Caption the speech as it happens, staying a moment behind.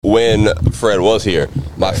when Fred was here.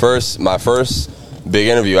 My first big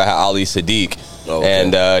interview, I had Ali Sadiq,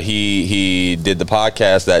 and he did the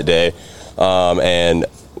podcast that day. And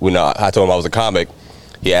I told him I was a comic.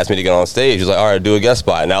 He asked me to get on stage. He was like, all right, do a guest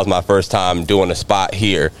spot. And that was my first time doing a spot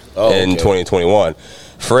here in 2021.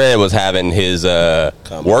 Fred was having his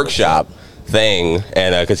workshop thing,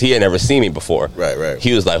 and because he had never seen me before. Right.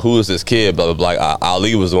 He was like, who is this kid? Blah, blah, blah.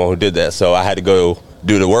 Ali was the one who did that. So I had to go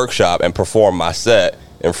do the workshop and perform my set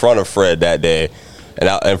in front of Fred that day and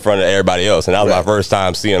in front of everybody else. And that was my first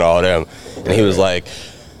time seeing all of them. And he was like,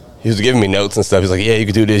 he was giving me notes and stuff. He's like, yeah, you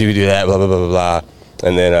could do this, you could do that, blah, blah, blah, blah, blah.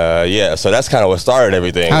 And then, so that's kind of what started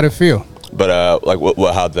everything. How'd it feel? But,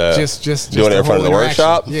 how the... Just doing it in front of the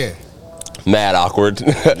workshop? Yeah. Mad awkward.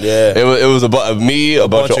 Yeah. It was a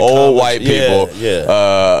bunch of old white people.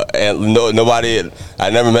 Yeah. And nobody...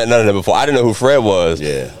 I never met none of them before. I didn't know who Fred was.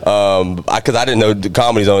 Yeah. Because I didn't know the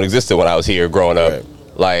Comedy Zone existed when I was here growing up. Right.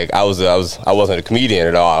 Like I wasn't a comedian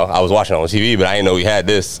at all. I was watching on TV, but I didn't know he had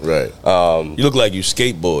this. Right. You look like you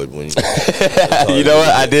skateboard when you. You know what?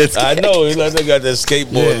 I did. I know. He like they got that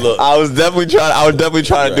skateboard look. I was definitely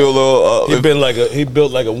trying to do a little. He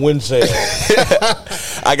built like a wind sail.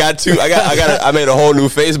 I made a whole new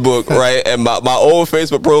Facebook, right? And my old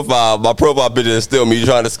Facebook profile, my profile picture is still me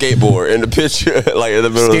trying to skateboard in the picture, like in the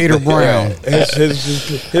middle. Skater of Brown. I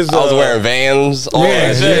was wearing Vans.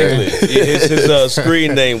 Exactly. His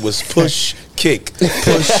screen name was Push Kick.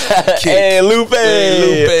 Hey, Lupe.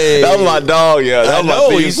 That was my dog, yeah. That was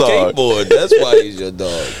my theme song. Skateboard. That's why he's your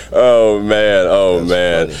dog. Oh,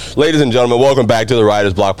 man. Funny. Ladies and gentlemen, welcome back to the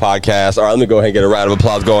Writer's Block Podcast. All right, let me go ahead and get a round of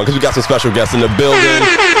applause going because we got some special guests in the building.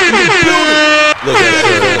 Look at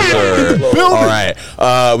that, sir. All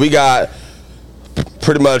right. We got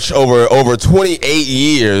pretty much over 28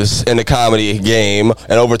 years in the comedy game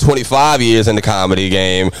and over 25 years in the comedy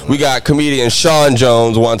game. We got comedian Shaun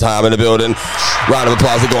Jones one time in the building. Round of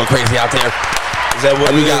applause. They're going crazy out there. Is that what?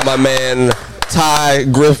 And we got my man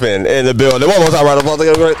Griffin in the building. One more time, round of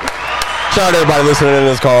applause. Shout out to everybody listening in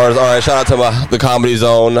his cars. All right, shout out to the Comedy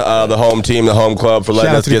Zone, the home team, the home club for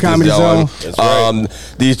letting us get this going. Right.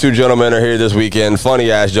 These two gentlemen are here this weekend, funny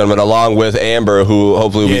ass gentlemen, along with Ambur, who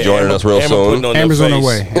hopefully will be joining us real soon. Amber's on her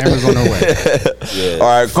way. All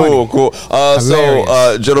right, cool.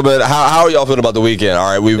 So, gentlemen, how are y'all feeling about the weekend? All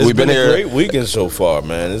right, we've been here. It's been a great weekend so far,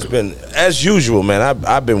 man. It's been as usual, man.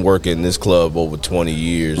 I've been working this club over 20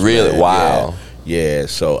 years. Really? Man. Wow. Yeah,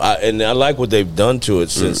 so I like what they've done to it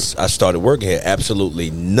since I started working here. Absolutely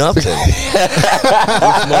nothing.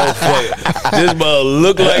 This mother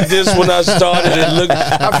looked like this when I started.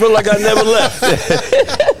 I feel like I never left.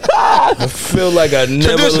 I feel like I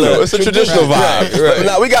never left. It's a traditional vibe. Right.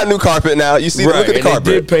 Now we got new carpet now. You see, look at the carpet.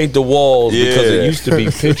 They did paint the walls because it used to be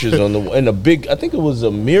pictures on the big. I think it was a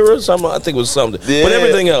mirror. I think it was something. Yeah. But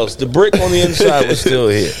everything else, the brick on the inside was still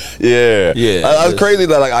here. Yeah. I was crazy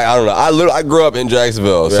that I don't know. I grew up in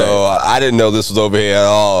Jacksonville, so I didn't know this was over here at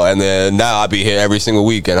all. And then now I be here every single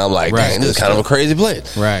week, and I'm like, dang, this is kind of a crazy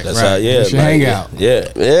place. Right. That's how. Yeah. You hang out.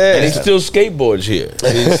 Yeah. And he still skateboards here.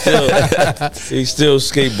 He still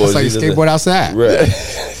skateboards. It's like you skateboard outside. Right.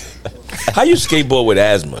 How you skateboard with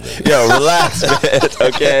asthma? Yo, relax, man.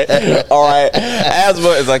 Okay. All right. Asthma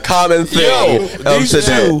is a common thing. These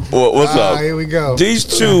two. What's up? Here we go. These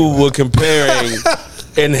two were comparing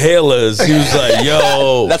inhalers. He was like,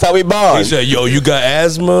 yo. That's how we bond. He said, yo, you got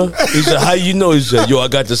asthma? He said, how you know? He said, yo, I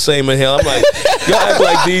got the same inhaler. I'm like, y'all act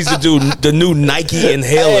like these to do the new Nike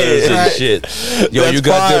inhalers and shit. Yo, That's you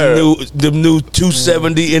got them new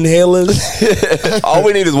 270 inhalers? All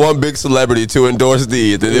we need is one big celebrity to endorse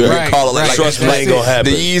these. Then we can call it like trust me, ain't gonna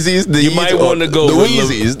happen. The Yeezys. You might want to go the with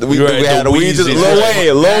Weezies. We had the Weezies.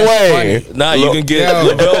 Lil Wayne. Nah, you can get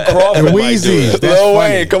Lavelle Crawford. The Weezies. Lil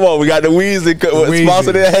Wayne. Come on, we got the Weezy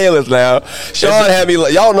sponsored inhalers now. Shaun had me.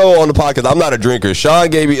 Y'all know on the podcast, I'm not a drinker. Shaun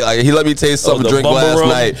gave me he let me taste some drink last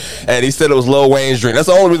night, and he said it was Lil Wayne's drink. That's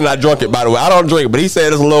the only reason I drunk it. By the way, I don't drink, but he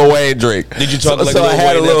said it's a Lil Wayne drink. Did you talk like so Lil I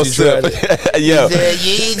had Wayne a little sip. Yo, baby.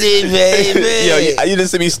 You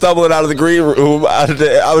just see me stumbling out of the green room. I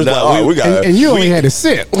was we got. And you only had a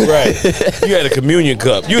sip, right? You had a communion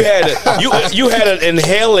cup. You had an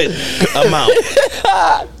inhalant amount.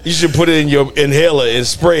 You should put it in your inhaler and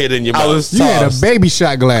spray it in your mouth. You had a baby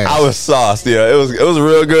shot glass. I was sauced. Yeah, it was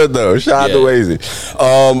real good though. Shout out to Wazy.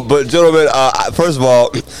 But gentlemen, first of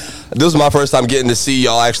all, this was my first time getting to see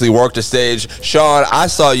y'all actually work the stage. Shaun, I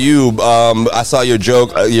saw you. I saw your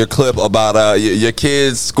joke, your clip about your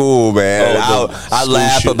kids' school, man. I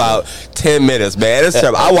laughed about 10 minutes, man. It's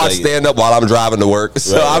terrible. I watch stand up while I'm driving to work,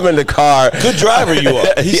 so I'm in the car. Good driver you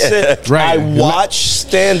are. He said, I watch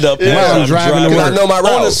stand up while I'm driving to work. I know my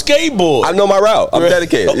route on a skateboard. I know my route. I'm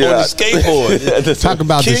dedicated. On a skateboard. Talk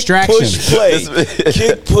about Kick, distraction. Push, play.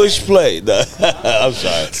 Kick, push, play. I'm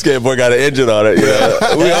sorry. Skateboard got an engine on it.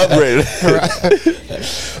 Yeah, we upgraded.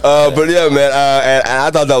 But yeah, man, and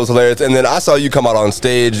I thought that was hilarious. And then I saw you come out on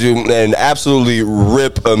stage and absolutely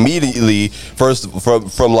rip immediately. First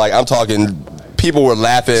from like I'm talking. People were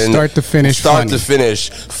laughing. Start to finish,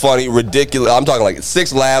 funny, ridiculous. I'm talking like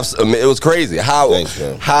 6 laughs. It was crazy. Thanks,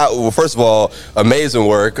 well, first of all, amazing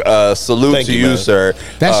work. Salute Thank to you, you, sir.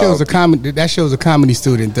 That shows a comedy. That shows a comedy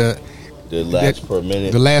student. The last per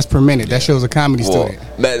minute. The last per minute. That shows a comedy student.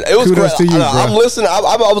 Man, it was Kudos great. to you, I'm listening. I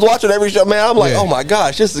was watching every show, man. I'm like, oh my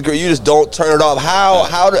gosh, this is great. You just don't turn it off.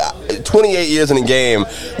 How 28 years in the game,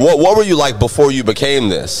 what were you like before you became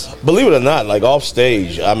this? Believe it or not, like off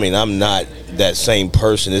stage, I mean, I'm not that same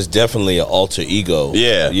person. It's definitely an alter ego.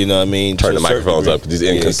 Yeah. You know what I mean? Turn the microphones up, these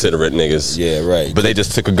inconsiderate niggas. Yeah, right. But they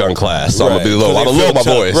just took a gun class, so right. I'm going to be low. I'm going to lower my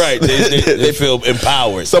voice. Right. They feel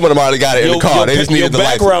empowered. Some of them already got it in the car. They just needed the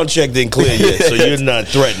license. Your background check didn't clear yet, so you're not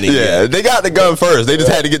threatening yet. They got the gun first. They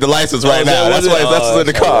just had to get the license right now. That's why that's in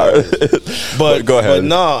the car. But go ahead. But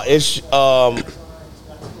no, it's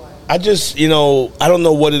I just, I don't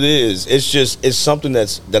know what it is. It's something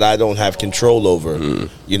that I don't have control over.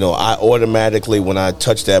 I automatically, when I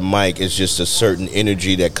touch that mic, it's just a certain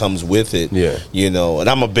energy that comes with it. Yeah. And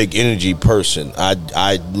I'm a big energy person.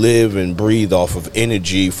 I live and breathe off of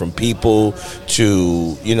energy from people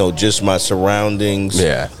to, just my surroundings.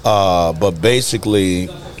 Yeah. But basically,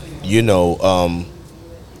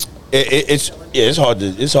 it's hard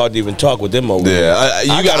to even talk with them over there.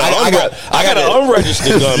 I got an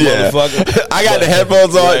unregistered gun, motherfucker. I got the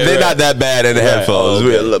headphones on. They're not that bad in the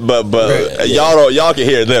headphones, but y'all can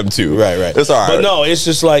hear them too. Right. It's all right. But no, it's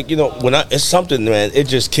just like when it's something, man. It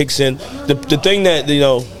just kicks in. The thing that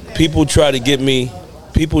people try to get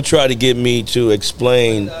me to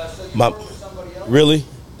explain my really.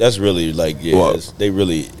 That's really like they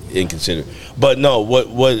really inconsiderate. But no,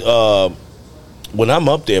 when I'm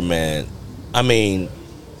up there, man, I mean,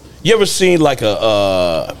 you ever seen like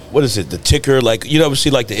what is it, the ticker? Like, you ever see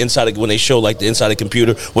like the inside when they show like the inside of the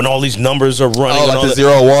computer when all these numbers are running? Oh, like the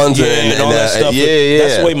 0 1s and all that stuff. Yeah.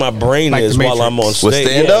 That's the way my brain is while I'm on stage.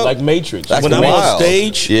 Stand up? Like Matrix. That's when I'm on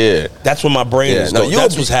stage, that's when my brain is going.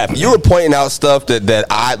 That's what's happening. You were pointing out stuff that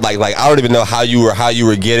I like I don't even know how you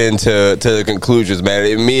were getting to the conclusions, man.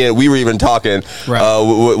 Me and we were even talking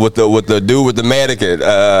with the dude with the mannequin.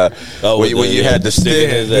 When you had the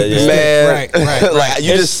stick, man. Right. Like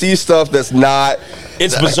you just see stuff that's not.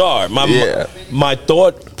 It's bizarre. My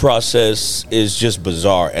thought process is just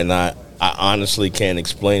bizarre, and I honestly can't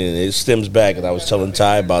explain it. It stems back, and I was telling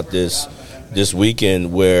Ty about this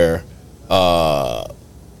weekend, where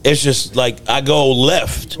it's just like I go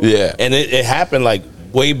left. Yeah. And it happened like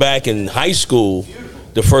way back in high school,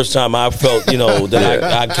 the first time I felt,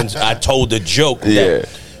 that I told a joke. Yeah.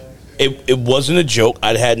 It wasn't a joke.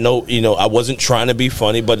 I had no, I wasn't trying to be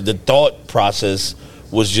funny, but the thought process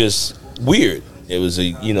was just weird. It was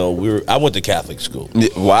I went to Catholic school.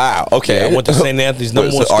 Wow. Okay. Yeah, I went to St. Anthony's. No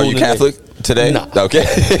more school. Are you Catholic today? No. Okay.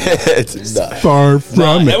 Far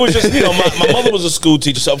from it. It was just my mother was a school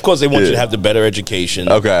teacher, so of course they want you to have the better education.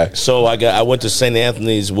 Okay. So I went to St.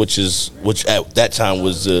 Anthony's, which at that time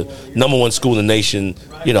was the #1 school in the nation.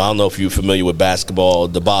 I don't know if you're familiar with basketball,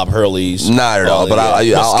 the Bob Hurleys. Not at all, but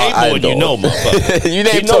skateboard, motherfucker. You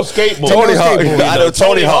named skateboard. Tony Hawk. I know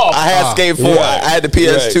Tony Hawk. I had Skate 4. I had the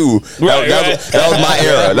PS2. That was my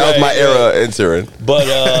era. That was my era entering.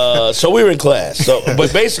 But so we were in class.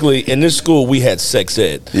 But basically in this school we had sex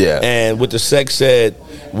ed. Yeah. And with the sex ed,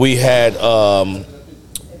 we had a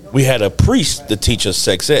priest to teach us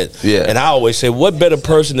sex ed. Yeah. And I always say, what better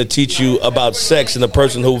person to teach you about sex than the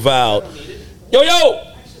person who vowed, yo.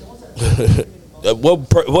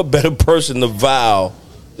 What better person to vow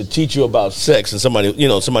to teach you about sex than somebody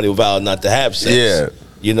who vowed not to have sex? Yeah.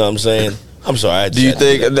 You know what I'm saying? I'm sorry. Do you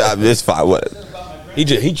think it's fine? What?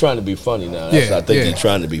 He trying to be funny now. I think he's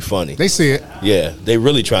trying to be funny. They see it. Yeah, they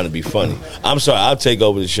really trying to be funny. I'm sorry. I'll take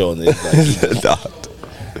over the show.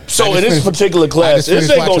 So in this particular class, this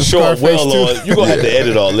ain't gonna show up well on. You're gonna have to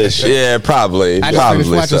edit all this shit. Yeah, probably. I just finished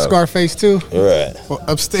watching Scarface too. Right.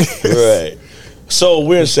 Upstairs. Right. So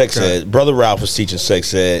we're in sex ed. Brother Ralph was teaching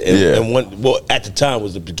sex ed, and at the time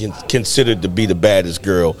was considered to be the baddest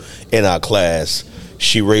girl in our class.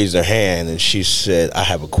 she raised her hand and she said, "I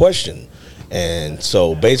have a question." And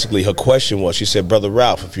so basically her question was, she said, "Brother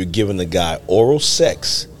Ralph, if you're giving the guy oral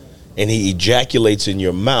sex and he ejaculates in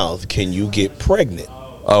your mouth, can you get pregnant?"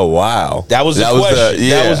 Oh wow, that was the question.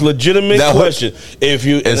 That was legitimate question. If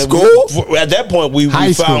you in school, at that point we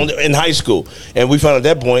found in high school, and we found at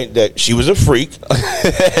that point that she was a freak.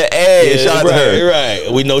 Hey, shout out to her.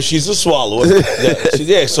 Right, we know she's a swallower.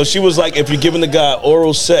 So she was like, if you're giving the guy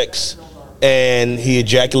oral sex and he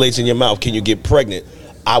ejaculates in your mouth, can you get pregnant?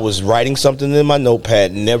 I was writing something in my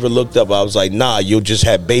notepad, never looked up. I was like, nah, you'll just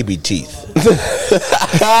have baby teeth.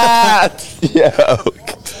 Yeah.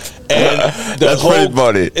 And that's pretty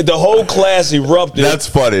funny. The whole class erupted. That's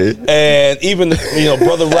funny. And even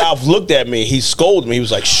Brother Ralph looked at me. He scolded me. He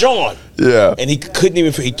was like, "Shaun." Yeah. And he couldn't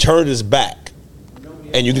even. He turned his back,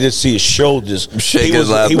 and you could just see his shoulders shaking,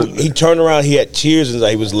 laughing. He turned around. He had tears in his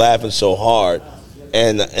eyes. He was laughing so hard,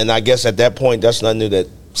 and I guess at that point, that's when I knew that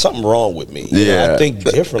something wrong with me. I think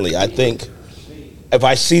differently. I think if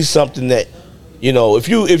I see something that, if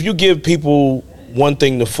you give people one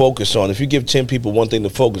thing to focus on, if you give 10 people one thing to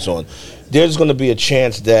focus on, there's going to be a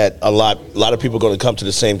chance that a lot of people are going to come to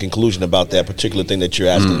the same conclusion about that particular thing that you're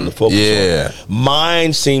asking them to focus on.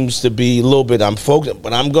 Mine seems to be a little bit, I'm focused,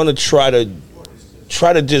 but I'm going to try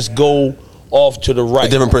to just go off to the right. A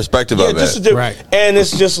different perspective of it. Right. And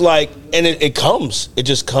it's just like, and it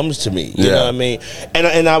just comes to me. You know what I mean?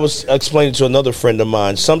 And I was explaining to another friend of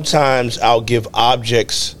mine, sometimes I'll give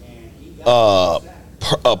objects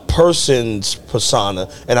a person's persona,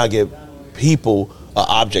 and I give people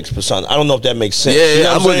objects persona. I don't know if that makes sense.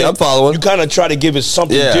 Yeah, I'm following. You kind of try to give it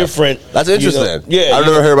something different. That's interesting. I've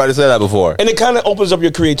never heard anybody say that before. And it kind of opens up your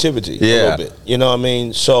creativity a little bit. You know what I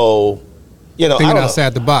mean? So, thinking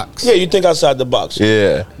outside the box. Yeah, you think outside the box.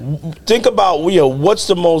 Yeah. Think about what's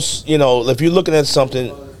the most, if you're looking at something,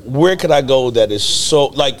 where could I go that is so,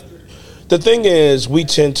 like, the thing is, we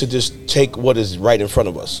tend to just take what is right in front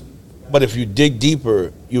of us. But if you dig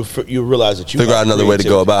deeper, you realize that you figure out another way to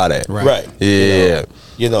go about it. Right. Yeah.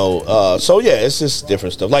 So it's just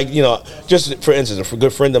different stuff. Like, just for instance, a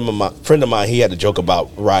good friend of mine, he had a joke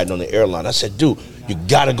about riding on the airline. I said, dude, you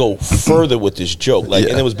got to go further with this joke. Like,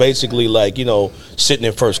 and it was basically like, sitting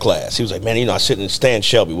in first class. He was like, man, I was sitting in Stan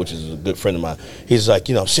Shelby, which is a good friend of mine. He's like,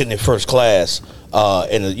 I'm sitting in first class,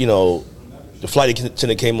 and the flight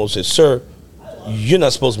attendant came over and said, "Sir, you're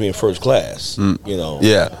not supposed to be in first class."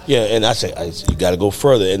 Yeah. And I said, you got to go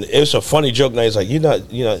further. And it's a funny joke. Now he's like, you're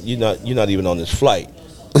not even on this flight.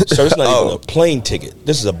 So it's not even a plane ticket.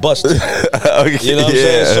 This is a bus ticket. You know what I'm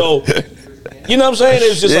saying? So, you know what I'm saying? It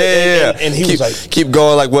was just and he was like, keep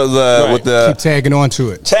going, like with the keep tagging on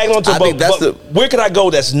to it. But where can I go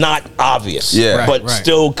that's not obvious? Yeah, but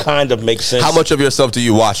still kind of makes sense. How much of yourself do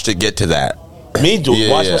you watch to get to that? Me do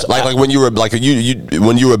watch myself. Like when you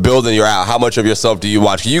were building your out, how much of yourself do you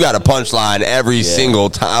watch? You got a punchline every single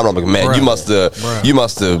time. I'm like, man, you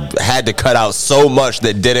must have had to cut out so much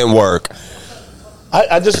that didn't work.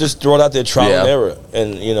 I just throw it out there, trial and error,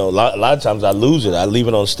 and a lot of times I lose it. I leave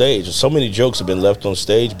it on stage. So many jokes have been left on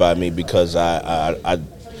stage by me because I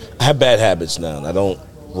have bad habits now. I don't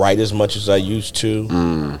write as much as I used to.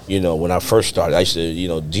 When I first started, I used to,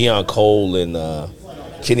 Deion Cole and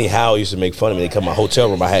Kenny Howe used to make fun of me. They come to my hotel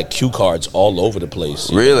room. I had cue cards all over the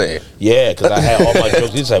place. Really? Yeah, because I had all my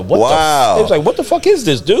jokes. He was like, he was like, what the fuck is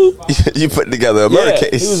this, dude? You put together a murder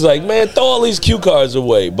case. He was like, man, throw all these cue cards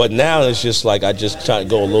away. But now it's just like I just try to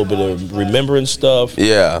go a little bit of remembering stuff.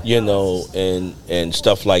 Yeah. And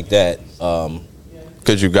stuff like that.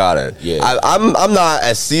 Because you got it. Yeah. I'm not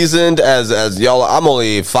as seasoned as y'all. I'm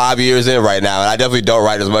only 5 years in right now, and I definitely don't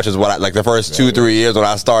write as much as what the first 2-3 years when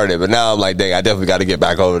I started. But now I'm like, dang, I definitely got to get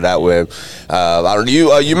back over that way.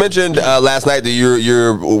 You mentioned last night that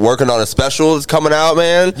you're working on a special that's coming out,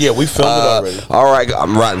 man. Yeah, we filmed it already. All right,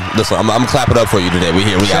 I'm running. Listen, I'm clapping up for you today. We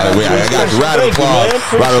got it. I got you. Round of applause.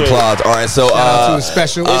 Round of applause. All right, so shout out to the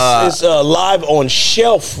special. It's live on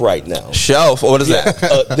Shelf right now. Shelf? What is that?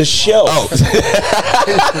 The Shelf. Oh.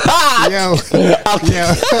 Yo.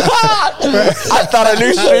 I thought a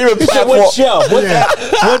new streaming platform. What Shelf?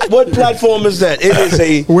 What platform is that? It is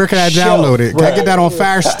a. Where can I download it? Can I get that on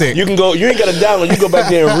Fire Stick? You can go. You ain't got to download. You go back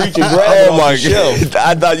there and reach and grab it. Oh my god!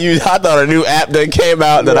 I thought a new app that came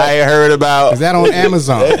out that I ain't heard about. Is that on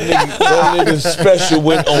Amazon? that nigga special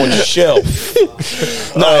went on Shelf.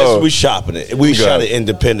 No, we shopping it. We shot it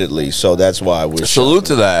independently, so that's why we're. Salute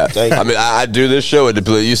to that. I mean, I do this show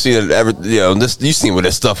independently. You seen it you seen what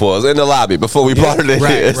this stuff was in the lobby before we brought it in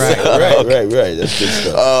here. Right. That's good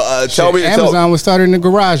stuff. Amazon was started in the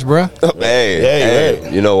garage, bro.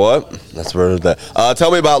 Hey, you know what? That's where that.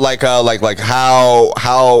 Tell me about like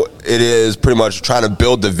how it is pretty much trying to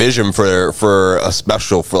build the vision for a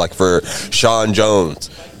special for Shaun Jones.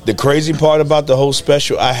 The crazy part about the whole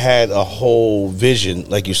special, I had a whole vision,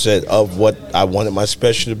 like you said, of what I wanted my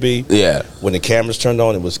special to be. Yeah. When the cameras turned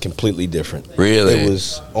on, it was completely different. Really? It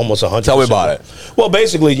was almost 100%. Tell me about it. Well,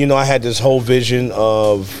 basically, I had this whole vision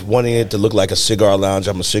of wanting it to look like a cigar lounge.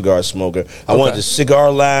 I'm a cigar smoker. I wanted the cigar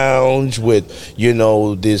lounge with,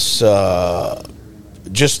 this,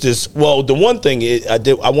 just this. Well, the one thing I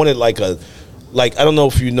wanted I don't know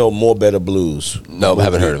if you know More Better Blues. No, I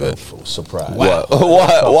haven't heard of it. Surprise. Wow.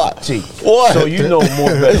 What? So you know More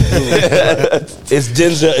Better Blues. It's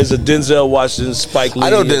Denzel. It's a Denzel Washington, Spike Lee. I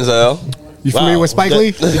know Denzel. You familiar with Spike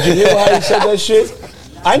Lee? Did you hear how he said that shit?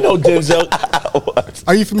 I know Denzel.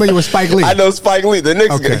 Are you familiar with Spike Lee? I know Spike Lee, the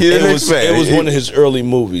Knicks guy. He's a Knicks fan. It was one of his early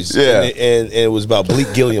movies. Yeah. And it was about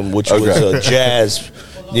Bleak Gilliam, which was a jazz,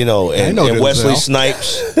 and Wesley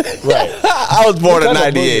Snipes. Right. I was born in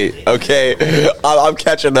 98, okay? I'm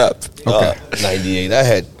catching up. Okay. 98. I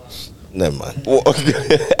had, never mind.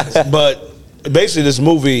 But basically this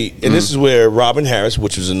movie, and this is where Robin Harris,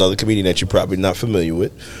 which was another comedian that you're probably not familiar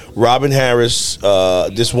with, Robin Harris,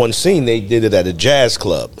 this one scene, they did it at a jazz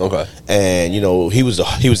club. Okay. And, he was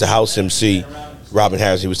the house MC, Robin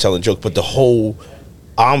Harris, he was telling jokes, but the whole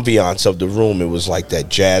ambiance of the room, it was like that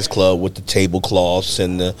jazz club with the tablecloths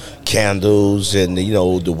and the candles and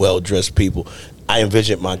the well-dressed people. I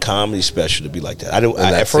envisioned my comedy special to be like that.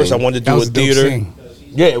 At first I wanted to do a theater.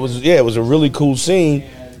 Yeah, it was a really cool scene.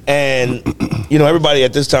 And everybody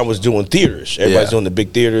at this time was doing theaters. Everybody's doing the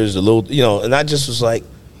big theaters, the little, and I just was like,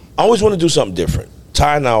 I always want to do something different.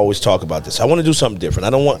 Ty and I always talk about this. I want to do something different.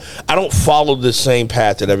 I don't follow the same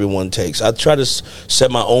path that everyone takes. I try to set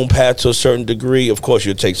my own path to a certain degree. Of course,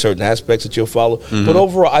 you'll take certain aspects that you'll follow. But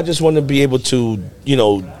overall, I just want to be able to,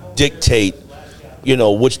 dictate,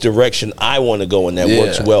 which direction I want to go, and that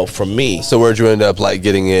works well for me. So where'd you end up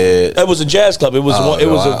getting it? It was a jazz club. It was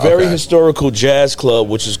a very historical jazz club,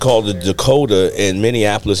 which is called the Dakota in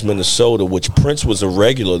Minneapolis, Minnesota, which Prince was a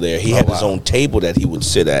regular there. He had his own table that he would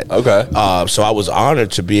sit at. Okay. So I was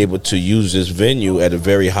honored to be able to use this venue at a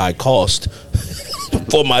very high cost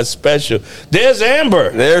for my special. There's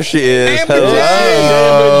Ambur. There she is. Amber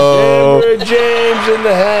James in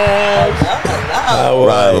the house.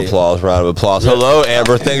 Round of applause. Hello,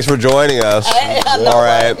 Ambur. Thanks for joining us. All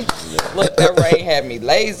right. Look, that rain had me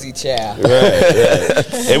lazy, child. Right.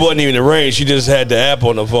 It wasn't even the rain. She just had the app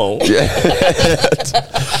on the phone.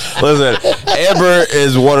 Listen, Ambur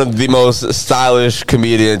is one of the most stylish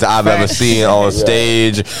comedians I've ever seen on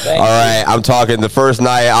stage. All right, I'm talking the first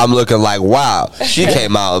night, I'm looking like, wow, she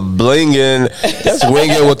came out blinging,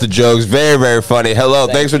 swinging with the jokes. Very, very funny. Hello,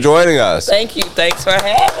 thanks for joining us. Thank you. Thanks for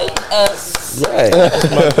having us. Right.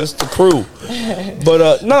 That's the crew.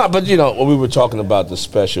 But, when we were talking about the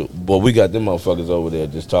special, we got them motherfuckers over there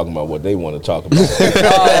just talking about what they want to talk about.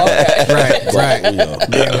 Right.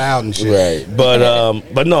 Being loud and shit. Right.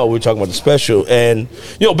 But no, we were talking about the special. And,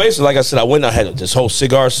 basically, like I said, I went and I had this whole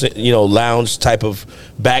cigar, lounge type of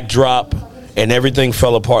backdrop. And everything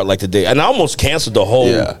fell apart like the day. And I almost canceled the whole.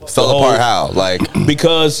 Yeah. Fell apart how?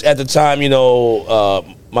 Because at the time,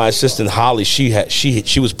 my assistant Holly,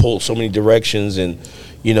 she was pulled so many directions, and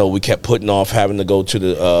we kept putting off having to go to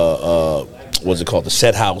the what's it called, the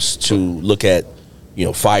set house to look at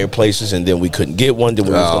fireplaces, and then we couldn't get one. Then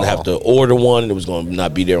we was going to have to order one, and it was going to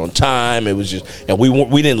not be there on time. It was just, and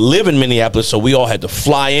we didn't live in Minneapolis, so we all had to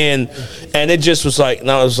fly in, and it just was like,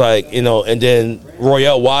 now it's like, and then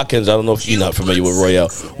Royale Watkins, I don't know if you're not familiar with Royale.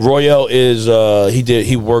 Royale is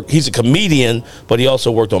he's a comedian, but he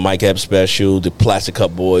also worked on Mike Epps' special, the Plastic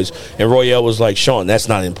Cup Boys, and Royale was like, Shaun, that's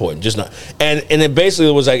not important, just not. And it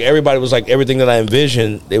basically was like, everybody was like, everything that I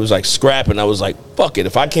envisioned, it was like scrapping. I was like, fuck it,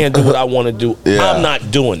 if I can't do what I want to do, I'm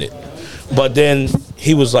not doing it. But then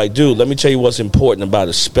he was like, dude, let me tell you what's important about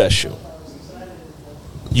a special.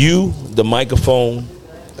 You, the microphone,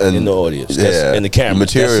 and the audience, and the camera,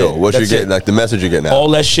 material. What you're getting, like the message you're getting out. All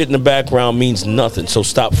that shit in the background means nothing. So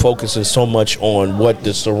stop focusing so much on what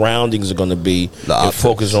the surroundings are going to be, and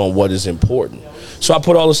focus on what is important. So I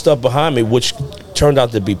put all the stuff behind me, which turned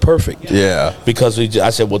out to be perfect. Yeah, because I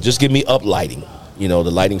said, well, just give me up lighting. The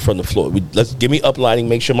lighting from the floor. Let's give me up lighting.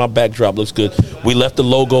 Make sure my backdrop looks good. We left the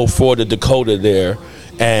logo for the Dakota there,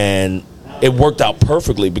 and it worked out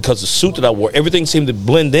perfectly because the suit that I wore, everything seemed to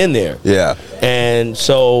blend in there. Yeah. And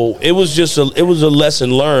so it was just a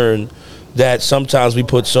lesson learned that sometimes we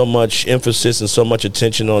put so much emphasis and so much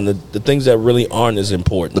attention on the things that really aren't as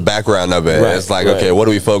important. The background of it. Right, It's like, right. okay, what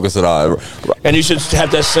are we focusing on? And you should have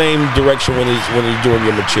that same direction when you're doing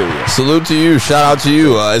your material. Salute to you. Shout out to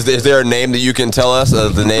you. Is there a name that you can tell us?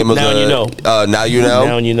 The name of Now the... you know. Now you know?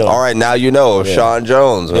 Now you know. All right, now you know. Yeah. Shaun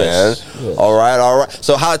Jones, man. Yes. All right.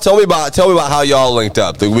 So tell me about how y'all linked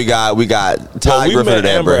up. We got Ty, we Griffin, met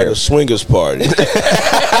and Ambur at here. a swingers party.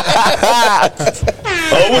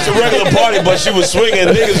 It was a regular party, but she was swinging.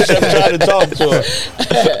 Niggas kept trying to talk to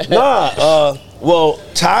her. Well,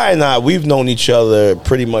 Ty and I, we've known each other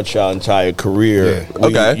pretty much our entire career. Yeah.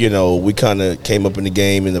 Okay. We kind of came up in the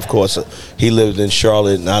game, and of course, he lived in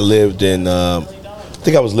Charlotte, and I lived in, I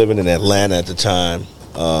think I was living in Atlanta at the time.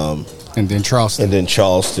 And then Charleston. And then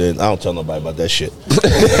Charleston. I don't tell nobody about that shit.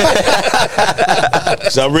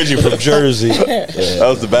 So I'm originally from Jersey. Yeah. That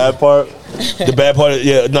was the bad part? The bad part,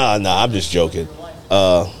 yeah, nah, I'm just joking.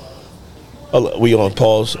 We on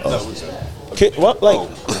pause?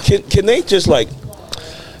 Can they just like?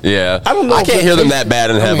 Yeah. I don't know. I can't hear them that bad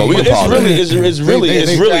in heaven. We can It's pause.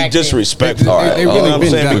 really disrespectful. All right. They You know really what I'm been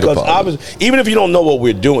saying? down. Because obviously, even if you don't know what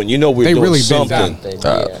we're doing, you know we're They doing really been something.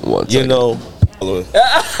 down. One You second. know. All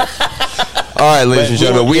right, ladies and But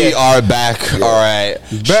gentlemen, we yeah. are back. All right,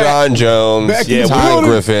 Back. Shaun Jones, Back in the Ty building.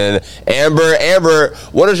 Griffin, Ambur.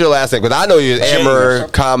 What is your last name? Because I know you as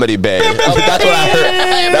Ambur Comedy Bay. That's what I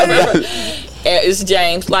heard. It's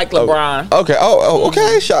James, like LeBron. Okay. Oh,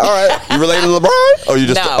 okay. All right. You related to LeBron? Or you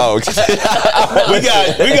just? No. Oh, We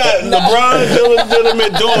got LeBron,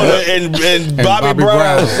 Dylan daughter, and Bobby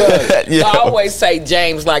Brown's son. yeah. I always say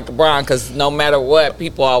James like LeBron because no matter what,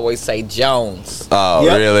 people always say Jones. Oh,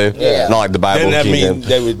 Yep. really? Yeah. Not like the Bible Then that Kingdom. mean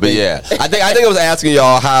they would But think- yeah, I think I was asking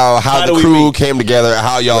y'all how do the we crew meet? came together,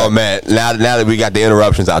 how y'all met. Now that we got the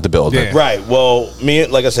interruptions out the building. Yeah. Right. Well,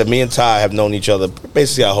 like I said, me and Ty have known each other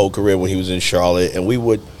basically our whole career when he was in Charlotte, and we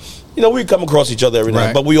would come across each other every night,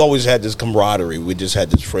 Right. but we always had this camaraderie. We just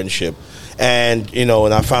had this friendship, and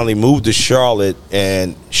and I finally moved to Charlotte,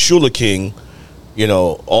 and Shula King,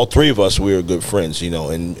 all three of us, we were good friends,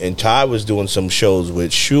 and Ty was doing some shows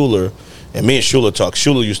with Shula, and me and Shula talked.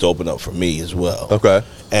 Shula used to open up for me as well. Okay.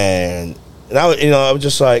 And I was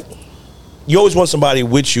just like, you always want somebody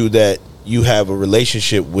with you that you have a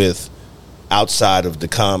relationship with outside of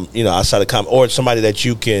the or somebody that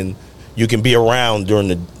you can be around during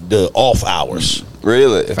the off hours.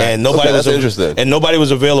 Really? And nobody Okay, was that's interesting. And nobody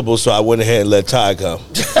was available, so I went ahead and let Ty come.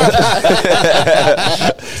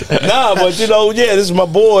 But this is my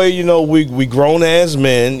boy. We grown as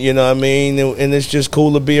men. You know what I mean? And it's just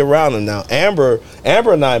cool to be around him now. Ambur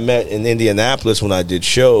and I met in Indianapolis when I did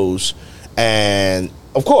shows, and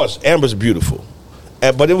of course, Amber's beautiful.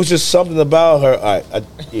 But it was just something about her. I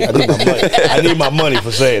need my money. I need my money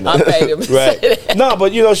for saying that. I paid him to say that. No,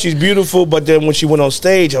 but she's beautiful. But then when she went on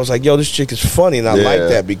stage, I was like, "Yo, this chick is funny," and I Yeah. like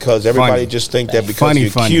that because everybody Funny. just think that because Funny, you're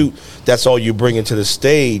funny. cute, that's all you bring into the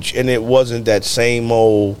stage, and it wasn't that same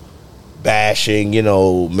old bashing,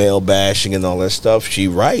 male bashing and all that stuff. She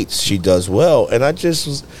writes, she does well, and I just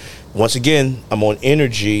was. Once again, I'm on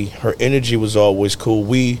energy. Her energy was always cool.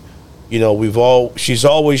 She's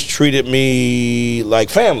always treated me like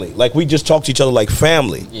family. Like we just talk to each other like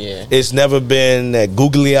family. Yeah. It's never been that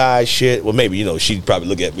googly eye shit. Well, maybe, she'd probably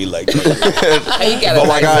look at me like, He got a Oh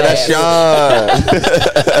my nice God, that's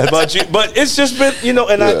ass. Shaun. but it's just been,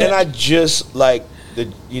 and I just like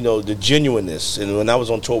the genuineness. And when I was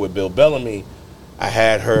on tour with Bill Bellamy,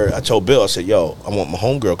 I told Bill, I said, "Yo, I want my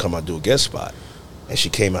homegirl come out and do a guest spot." And she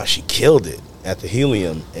came out, she killed it at the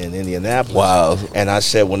Helium in Indianapolis. Wow. And I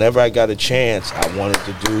said, whenever I got a chance, I wanted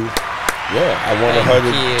her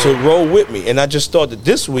Thank to roll with me. And I just thought that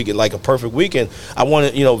this weekend, like a perfect weekend, I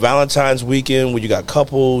wanted, Valentine's weekend where you got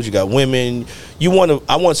couples, you got women.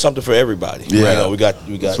 I want something for everybody. Yeah. We got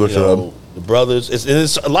Switch it up. the brothers.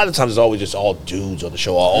 It's a lot of times it's always just all dudes on the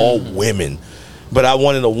show, all women. But I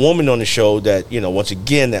wanted a woman on the show that, once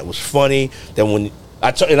again, that was funny. That when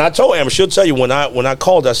I told Amber, she'll tell you when I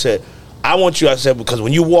called, I said, I want you, because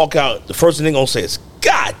when you walk out, the first thing they're going to say is,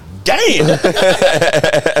 God damn.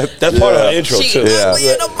 That's part of her intro, She too. ugly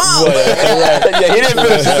in the mouth. Yeah, he didn't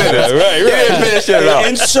finish the sentence. Right. He didn't finish it at all.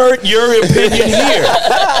 Insert your opinion here.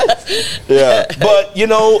 Yeah. But,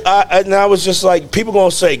 I was just like, people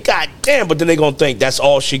going to say, God damn, but then they're going to think that's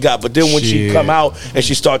all she got. But then when she Shit. come out and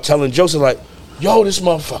she start telling jokes, it's like, yo, this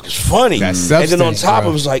motherfucker's funny. That's And then on substance, top bro.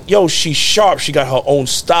 of it, it's like, yo, she's sharp. She got her own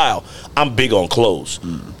style. I'm big on clothes.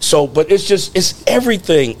 So, but it's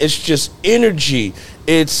everything. It's just energy.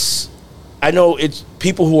 I know it's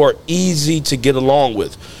people who are easy to get along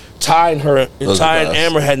with. Ty and Those are Ty the and best.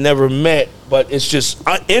 Amber had never met, but it's just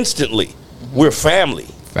instantly, we're family.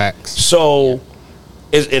 Facts. So,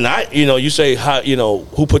 you say how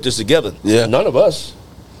who put this together? Yeah. None of us.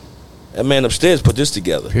 That man upstairs put this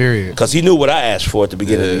together. Period. Because he knew what I asked for at the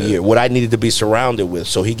beginning of the year, what I needed to be surrounded with.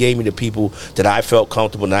 So he gave me the people that I felt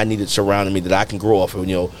comfortable and I needed surrounding me that I can grow off of.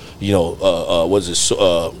 Was it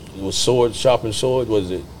sword, sharpened sword?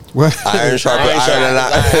 Was it? What? Iron sharpened iron.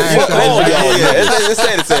 It's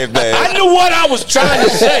saying the same thing. I knew what I was trying to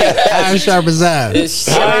say. Iron sharp as iron.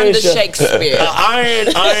 It's Shaun the Shakespeare.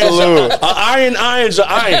 Iron's an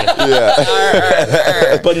iron.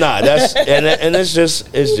 Yeah. But nah, that's and it's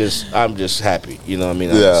just I'm just happy. You know what I mean?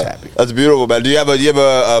 I'm just happy. That's beautiful, man. Do you have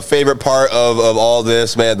a favorite part of all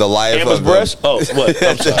this, man? The life Amber's of breast? Oh, what?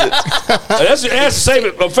 I'm sorry. That's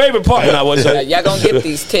my favorite part. And I was Y'all gonna get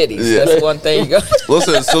these titties. That's one thing.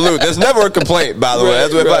 Listen, salute. There's never a complaint, by the way.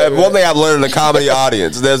 That's one thing I've learned in the comedy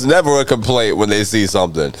audience. There's never a complaint when they see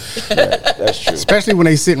something. That's true. Especially when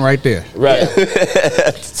they sitting right there. Right.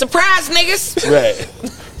 Surprise, niggas. Right.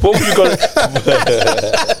 What were you going to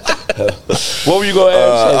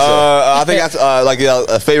ask? I think that's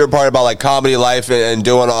a favorite part about like comedy life and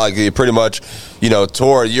doing pretty much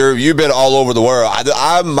tour. You've been all over the world.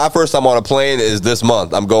 My first time on a plane is this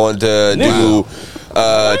month. I'm going to do.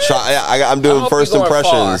 I'm doing first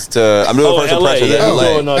impressions LA.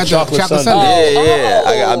 in LA. At Chocolate Sunday.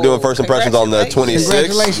 Yeah. I'm doing first impressions on the 26th.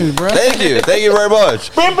 Congratulations, bro. Thank you very much.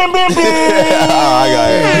 I got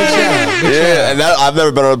it. Yeah, and I've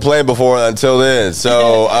never been on a plane before until then,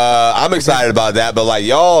 so I'm excited about that. But like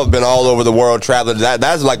y'all have been all over the world traveling.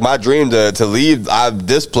 That's like my dream to leave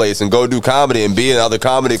this place and go do comedy and be in other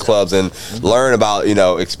comedy clubs and learn about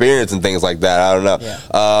experience and things like that. I don't know.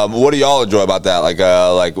 Yeah. What do y'all enjoy about that?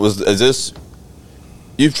 Is this?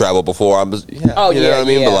 You've traveled before. You know what I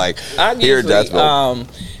mean? But like I here, that's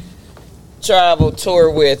travel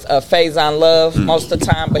tour with Faison Love most of the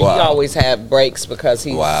time, but he always have breaks because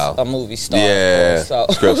he's a movie star. Yeah, so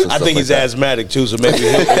I think he's asthmatic too, so maybe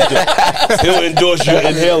he'll endorse your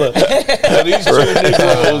inhaler. These two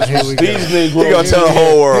Negroes, he gonna tell the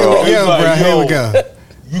whole world. Here we go.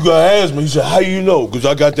 You got asthma. He said, how you know? Because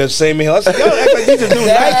I got that same inhaler. I said, y'all act like these are new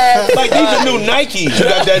Nike. Like these are new Nikes. You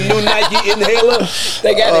got that new Nike inhaler?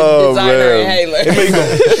 They got a designer inhaler. It may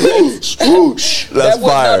go swoosh. That's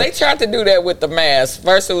fire. No, they tried to do that with the masks.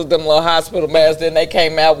 First it was them little hospital masks. Then they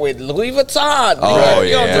came out with Louis Vuitton.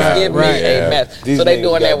 You don't just give me a mask. So they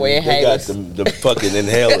doing that with inhalers. They got the fucking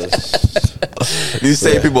inhalers. These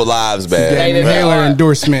save people lives, man. That inhaler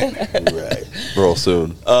endorsement. Right. Real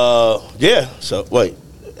soon. Yeah. So wait.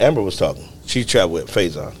 Amber was talking. She traveled with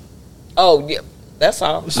Faison. Oh, yeah. That's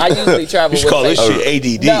all. I usually travel with call this shit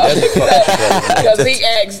ADD. That's the fuck because he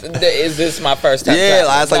asked, is this my first time?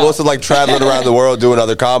 Yeah, it's like what's it like traveling around the world doing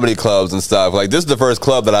other comedy clubs and stuff. Like this is the first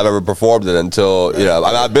club that I've ever performed in until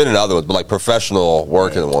I've been in other ones, but like professional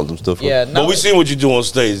working ones and stuff. Yeah, but we seen what you do on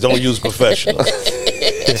stage. Don't use professional. I'm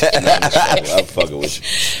fucking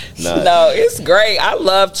with you. No, it's great. I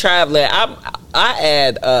love traveling. I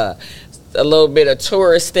add a little bit of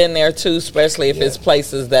tourist in there too, especially if it's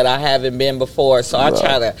places that I haven't been before. So I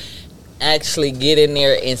try to actually get in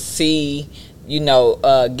there and see,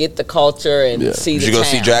 get the culture and see the Did you go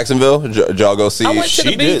see Jacksonville? Did y'all go see? I went to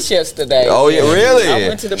the beach yesterday. Oh, yeah, really? I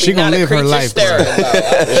went to the beach. She gonna live her life. She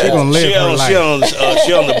gonna live her life.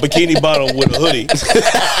 She on the bikini bottom with a hoodie.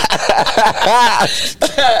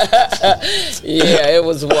 Yeah, it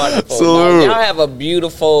was wonderful. Salute. Y'all have a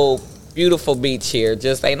beautiful beach here.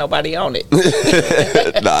 Just ain't nobody on it.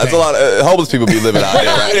 It's a lot of homeless people be living out there,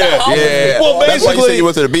 right? Yeah. Well, that's why you basically, said you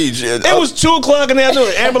went to the beach. It was 2:00 in the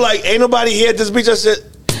afternoon. Amber like, ain't nobody here at this beach. I said,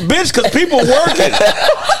 bitch, because people working.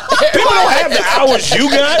 People don't have the hours you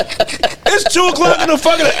got. It's 2:00 in the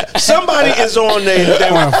fucking. Somebody is on their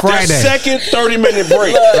second 30-minute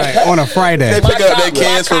break. Right, on a Friday. They pick up their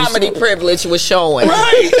kids my from comedy privilege was showing.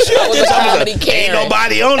 Right. I was a comedy ain't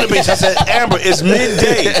nobody on the beach. I said, Amber, it's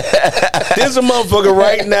midday. There's a motherfucker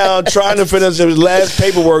right now trying to finish his last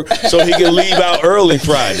paperwork so he can leave out early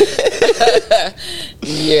Friday.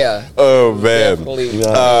 Yeah. Oh man.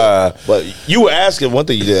 But you were asking one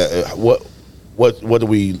thing. What do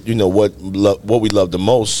we what we love the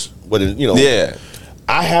most? Yeah.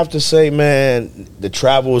 I have to say, man, the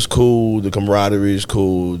travel is cool, the camaraderie is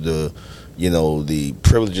cool, the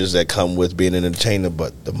privileges that come with being an entertainer.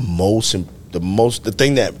 But the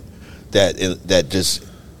thing that just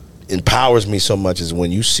empowers me so much is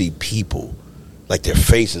when you see people, like their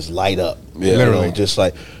faces light up. Yeah. Literally, just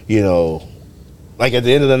like like at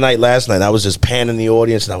the end of the night last night, I was just panning the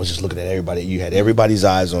audience and I was just looking at everybody. You had everybody's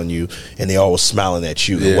eyes on you and they all were smiling at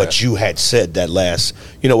you. And what you had said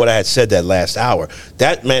what I had said that last hour.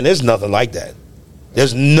 That, man, there's nothing like that.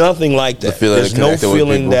 There's nothing like that. There's no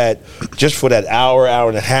feeling that just for that hour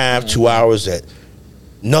and a half, 2 hours, that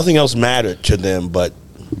nothing else mattered to them but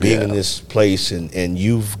being in this place, and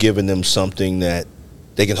you've given them something that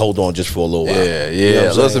they can hold on just for a little while. Yeah. You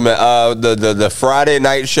know listen, man, the Friday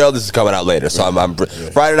night show, this is coming out later, so I'm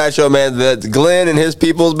Friday night show, man, Glenn and his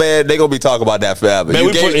peoples, man, they gonna be talking about that forever. Man,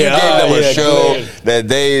 you gave them a show that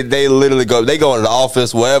they literally go into the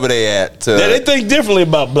office, wherever they at. They think differently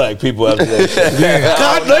about black people after that show.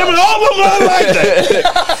 God damn it, all of them not like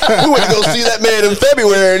that. We went to go see that man in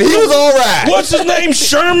February, and he was all right. What's his name?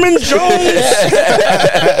 Sherman Jones?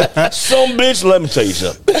 Some bitch, let me tell you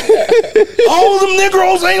something. All of them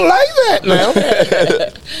Negroes ain't like that now.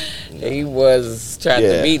 He was trying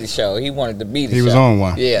to be the show. He wanted to be the show. He was on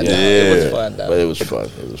one. Yeah. It was fun, though. But it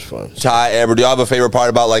was fun. Ty, Amber, do y'all have a favorite part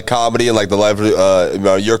about like comedy and like the life,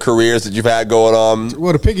 your careers that you've had going on?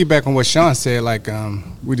 Well, to piggyback on what Shaun said, like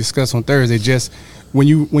we discussed on Thursday, just when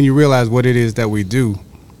you realize what it is that we do,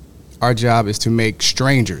 our job is to make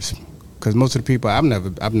strangers. Because most of the people I've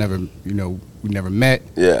never, we never met.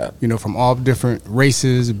 Yeah. From all different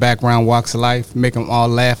races, background, walks of life, make them all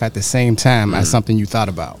laugh at the same time as something you thought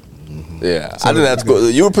about. Yeah, so I think that's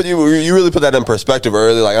cool. You really put that in perspective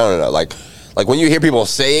early. Like, I don't know, like when you hear people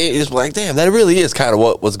say it, you're just like, damn, that really is kind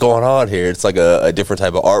of what's going on here. It's like a different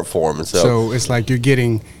type of art form, and so it's like you're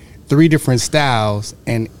getting 3 different styles,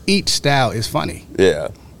 and each style is funny. Yeah.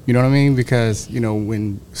 You know what I mean? Because,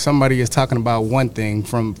 when somebody is talking about one thing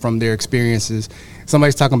from their experiences,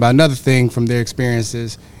 somebody's talking about another thing from their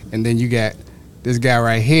experiences, and then you got this guy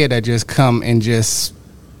right here that just come and just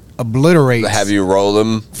obliterates. Have you roll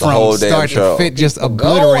them the whole damn show. Fit just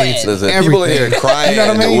obliterates everything. People in here crying, you know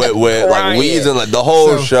what I mean? with like wheezing, like the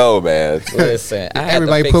whole show, man. Listen,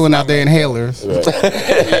 everybody pulling out their inhalers.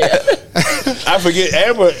 I forget,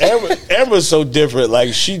 Amber's so different.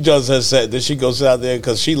 Like, she does her set, then she goes out there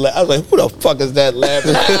because I was like, who the fuck is that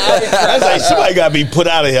laughing? I was like, somebody got to be put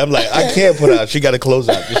out of here. I'm like, I can't put out. She got to close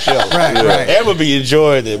out the show. Right. Amber be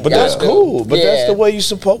enjoying it, but that's cool. But that's the way you're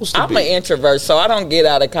supposed to be. I'm an introvert, so I don't get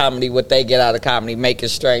out of comedy what they get out of comedy, making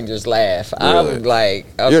strangers laugh. Really? I'm like,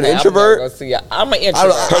 okay, you're an introvert? I'm an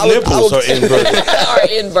introvert. Her nipples are inverted. Are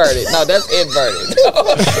inverted. No, that's inverted.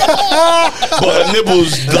 But her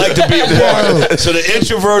nipples like to be a part. So the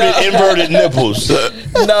introverted, inverted nipples.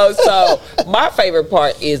 No, so my favorite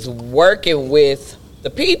part is working with the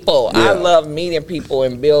people. I love meeting people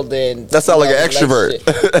and building. That sounds like an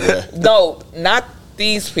extrovert. No, not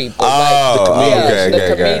these people.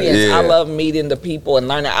 The comedians. Yeah. I love meeting the people and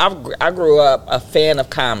learning. I grew up a fan of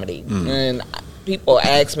comedy, and people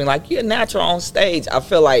ask me, like, you're natural on stage. I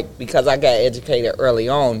feel like because I got educated early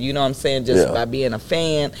on, you know what I'm saying, just by being a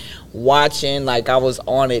fan, watching, like I was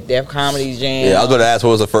on at Def Comedy Jam. Yeah, I was going to ask,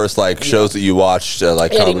 what was the first like shows that you watched?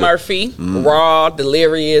 Like Eddie Murphy, Raw,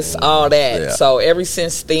 Delirious, all that. Yeah. So ever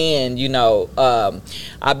since then,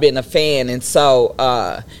 I've been a fan, and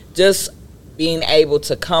so just being able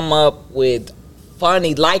to come up with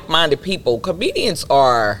funny, like-minded people. Comedians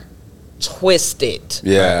are twisted.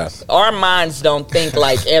 Yeah. Our minds don't think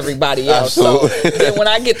like everybody else. So then when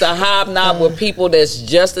I get to hobnob with people that's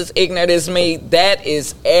just as ignorant as me, that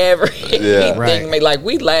is everything to me. Like,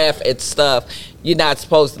 we laugh at stuff you're not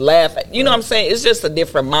supposed to laugh at. You know what I'm saying? It's just a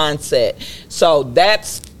different mindset. So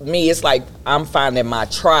that's me. It's like I'm finding my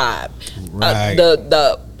tribe. Right.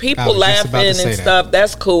 The people laughing and stuff,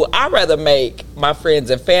 that's cool. I'd rather make my friends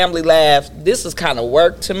and family laugh. This is kind of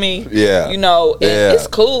work to me. Yeah. It's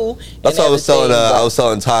cool. That's what I was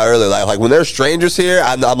telling Ty earlier. Like when there's strangers here,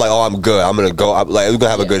 I'm like, oh, I'm good. I'm gonna go. We're gonna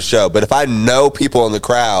have a good show. But if I know people in the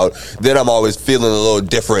crowd, then I'm always feeling a little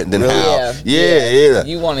different than how. Yeah.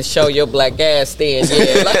 You want to show your black ass then?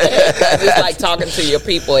 Yeah. Just like talking to your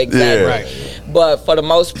people, exactly. Yeah. Right. But for the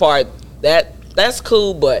most part, that's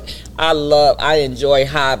cool. But I enjoy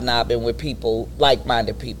hobnobbing with people,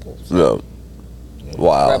 like-minded people. So.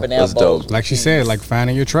 Wow, that's dope. Like she said, like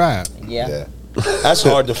finding your tribe. Yeah. That's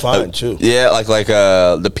hard to find too. Yeah, like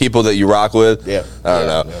the people that you rock with. Yeah, I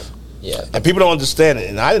don't know. Yeah, and people don't understand it,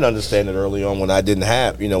 and I didn't understand it early on when I didn't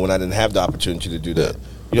have the opportunity to do that.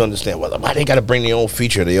 You don't understand why they got to bring their own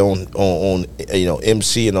feature, their own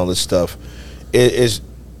MC and all this stuff. It's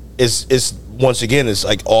once again, it's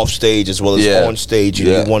like off stage as well as on stage, and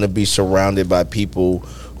you want to be surrounded by people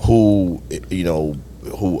who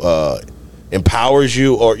empowers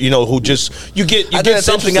you, or who just you get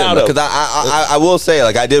something out of. Because I will say,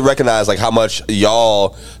 like, I did recognize like how much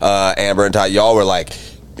y'all, Amber and Ty, y'all were like,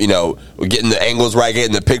 getting the angles right,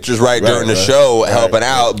 getting the pictures right during the show, helping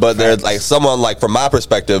out. But there's like someone, like, from my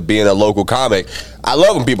perspective, being a local comic, I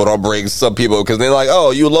love when people don't bring some people because they're like,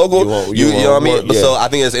 oh, you local, you know what I mean. So I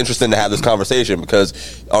think it's interesting to have this conversation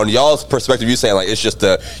because on y'all's perspective, you're saying like it's just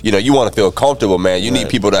you want to feel comfortable, man. You need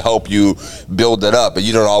people to help you build it up, and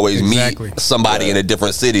you don't always meet somebody in a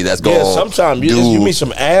different city that's going. Yeah, sometimes you meet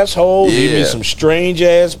some assholes, you meet some strange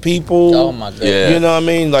ass people. Oh my god, you know what I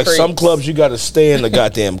mean? Like some clubs, you got to stay in the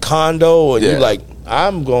goddamn condo, and you like.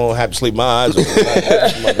 I'm gonna have to sleep my eyes open.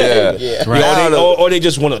 Or they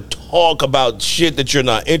just want to talk about shit that you're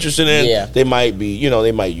not interested in. Yeah. They might be,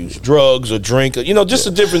 they might use drugs or drink, just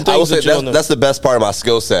the different things. I would say that's the best part of my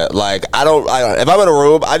skill set. Like I don't if I'm in a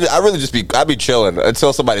room, I really just I'd be chilling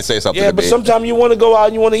until somebody say something. Yeah, but sometimes you want to go out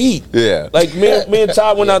and you want to eat. Yeah, like me and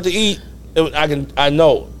Todd went out to eat. I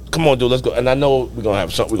know. Come on, dude, let's go. And I know we're gonna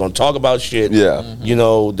have something. We're gonna talk about shit. Yeah,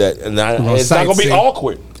 it's not gonna be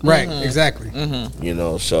awkward. Right, exactly.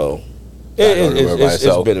 So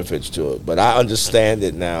it's benefits to it. But I understand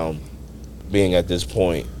it now, being at this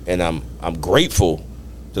point, and I'm grateful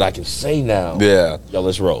that I can say now. Yeah, yo,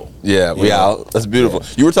 let's roll. Yeah, that's beautiful.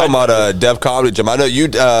 You were talking about Def Comedy Jam. I know you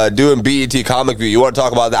doing BET Comic View. You want to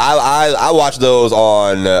talk about that? I watch those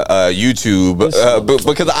on YouTube because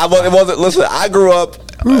it wasn't. Listen, I grew up.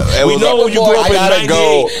 We know you grew up in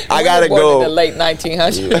 98. I gotta go. In the late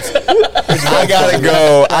 1900s. I gotta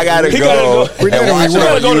go. We gotta go to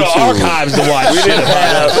the archives to watch. We didn't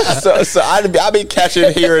have. So I be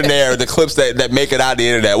catching here and there the clips that make it out the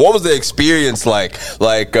internet. What was the experience like?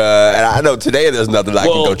 And I know today there's nothing I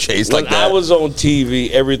can go chase like that. When I was on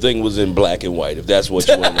TV, everything was in black and white. If that's what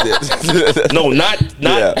you want. No, not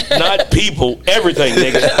people. Everything,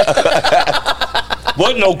 nigga.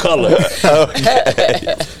 Wasn't no color.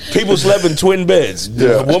 Okay. People slept in twin beds.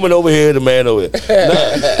 The woman over here, the man over here.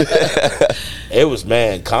 It was,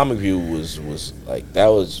 Comic View was like, that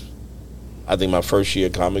was, I think my first year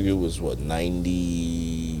at Comic View was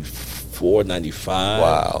 94, 95.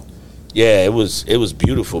 Wow. Yeah, it was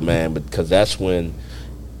beautiful, man, because that's when,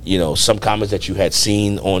 some comics that you had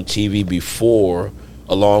seen on TV before,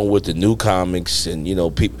 along with the new comics and,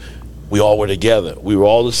 people. We all were together. We were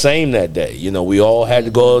all the same that day. We all had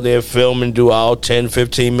to go there, film, and do our 10,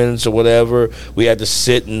 15 minutes or whatever. We had to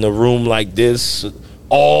sit in the room like this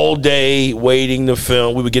all day waiting to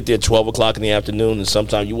film. We would get there at 12 o'clock in the afternoon, and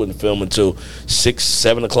sometimes you wouldn't film until 6,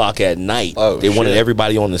 7 o'clock at night. They wanted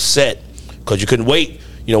everybody on the set because you couldn't wait.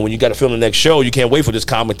 When you got to film the next show, you can't wait for this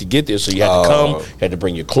comic to get there. So you had to come, you had to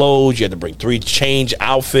bring your clothes, you had to bring 3 change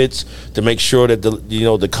outfits to make sure that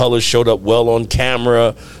the colors showed up well on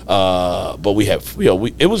camera. But we have,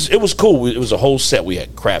 it was cool. It was a whole set. We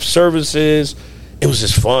had craft services. It was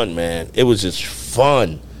just fun, man. It was just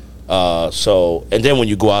fun. And then when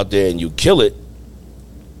you go out there and you kill it,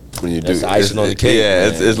 when you that's icing on the cake.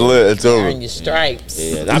 Yeah, it's lit. It's over. Earn your stripes.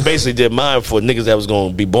 Yeah, and I basically did mine for niggas that was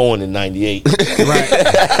going to be born in 98. Right.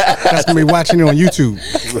 That's going to be watching it on YouTube.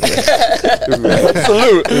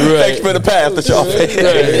 Salute. Thanks for the path that y'all made.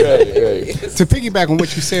 Right. To piggyback on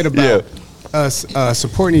what you said about us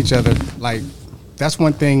supporting each other, like, that's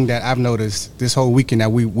one thing that I've noticed this whole weekend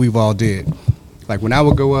that we've all did. Like, when I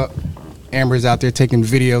would go up, Amber's out there taking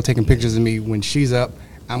pictures of me. When she's up,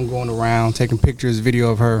 I'm going around taking pictures, video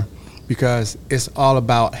of her, because it's all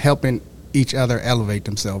about helping each other elevate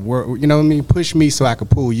themselves. Push me so I can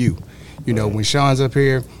pull you. When Shaun's up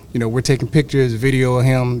here, we're taking pictures, video of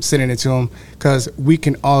him, sending it to him, because we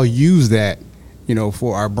can all use that,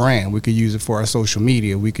 for our brand. We could use it for our social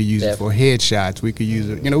media. We could use it for headshots. We could use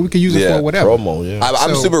it, we could use it for whatever. Promo, yeah.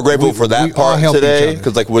 I'm super grateful for that part today,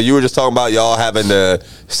 because like when you were just talking about y'all having to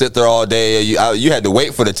sit there all day, you had to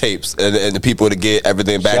wait for the tapes and the people to get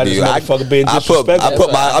everything back to you. I put my Get your belt. I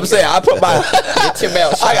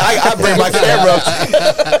bring my camera up.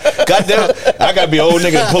 Goddamn, I gotta be an old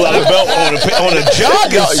nigga to pull out a belt on a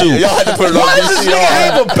jogging suit. Y'all had to put it on. Why does this nigga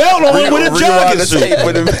have a belt on with a jogging suit?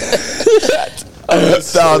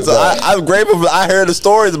 So I'm grateful. I heard the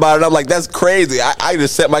stories about it. I'm like, that's crazy. I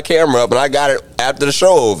just set my camera up and I got it after the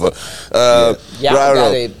show over. Y'all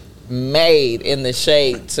got it made in the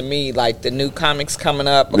shade. To me, like the new comics coming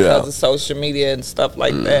up because of social media and stuff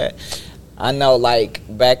like that. I know, like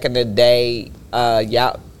back in the day,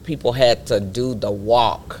 people had to do the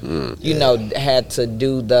walk. Had to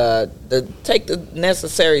do the take the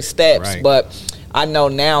necessary steps. Right. But I know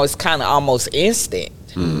now it's kind of almost instant.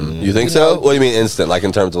 You think so? What do you mean instant? Like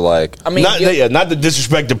in terms of like, I mean, not to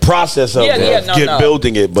disrespect the process of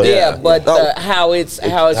building it, but how it's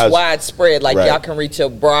widespread. Like y'all can reach a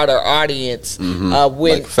broader audience when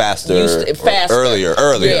like faster, earlier.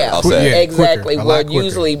 Yeah, I'll say exactly. Where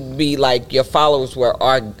usually be like your followers were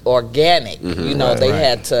organic. They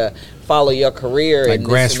had to follow your career Like and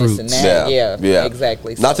this and this and that. Yeah,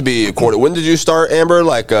 exactly. Not to be recorded. When did you start, Ambur?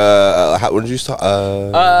 Like, when did you start?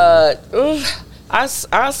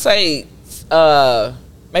 I say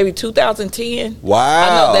maybe 2010. Wow. I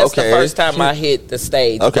know that's the first time I hit the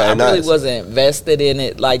stage. Okay, I really nice. wasn't invested in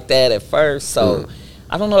it like that at first, so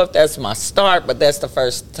I don't know if that's my start, but that's the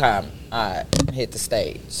first time I hit the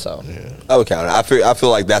stage. So Okay, I feel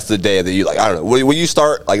like that's the day that you like. I don't know. When you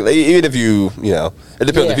start, like, even if you know, it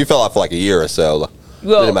depends. Yeah. If you fell off for like a year or so,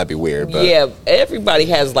 then it might be weird. But yeah, everybody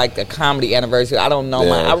has like the comedy anniversary. I don't know.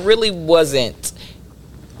 Yeah. I really wasn't.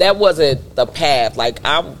 That wasn't the path. Like,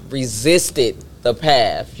 I resisted the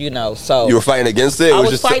path, you know. So you were fighting against it. I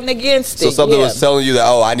was fighting against it. So something was telling you that,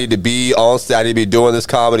 oh, I need to be on stage. I need to be doing this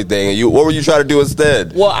comedy thing. And what were you trying to do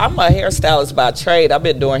instead? Well, I'm a hairstylist by trade. I've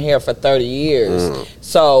been doing hair for 30 years.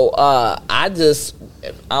 So I just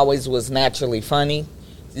always was naturally funny,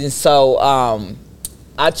 and so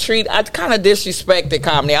I kind of disrespected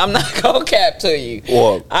comedy. I'm not gonna cap to you.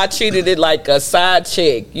 Well, I treated it like a side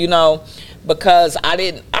chick, you know, because I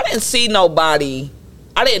didn't see nobody.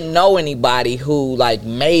 I didn't know anybody who like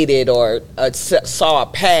made it or saw a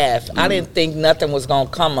path. I didn't think nothing was gonna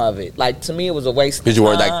come of it. Like, to me, it was a waste of time. Because you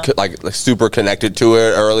weren't like super connected to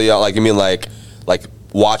it early on. Like, you mean like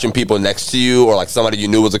watching people next to you, or like somebody you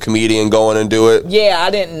knew was a comedian going and do it? Yeah, I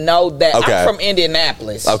didn't know that. Okay. I'm from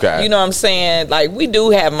Indianapolis. Okay. You know what I'm saying? Like, we do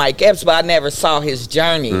have Mike Epps, but I never saw his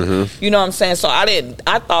journey. You know what I'm saying? So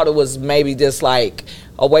I thought it was maybe just like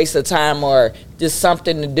a waste of time or just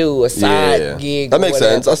something to do, a side gig. That makes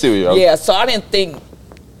sense. I see what you're. Yeah, so I didn't think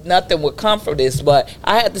nothing would come from this, but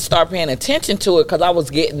I had to start paying attention to it because I was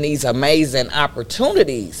getting these amazing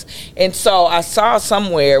opportunities. And so I saw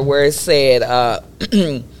somewhere where it said,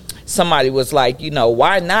 somebody was like, you know,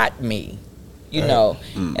 why not me? You know?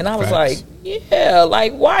 And I was like, yeah,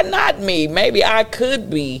 like, why not me? Maybe I could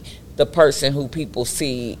be the person who people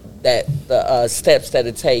see that the steps that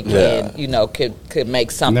it take and, you know, could make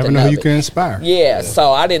something Never know of who you it. can inspire. Yeah,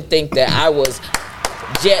 so I didn't think that I was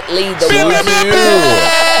Jet Li the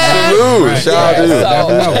one. Shout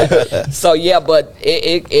out to you. So yeah, but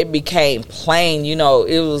it became plain, you know.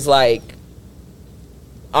 It was like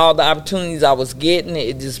all the opportunities I was getting,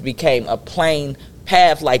 it just became a plain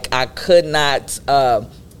path. Like, I could not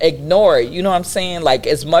ignore it. You know what I'm saying? Like,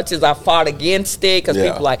 as much as I fought against it, because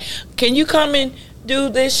people like, can you come and do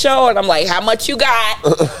this show? And I'm like, how much you got?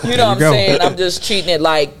 You know what I'm saying? I'm just treating it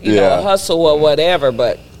like, you know, a hustle or whatever,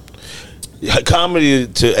 but comedy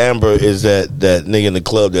to Ambur is that nigga in the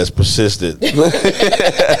club that's persistent. and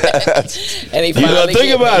he You know,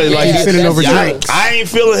 think about it. Like, he's sitting over drinks. I ain't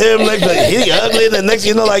feeling him. Like, he ugly. The next,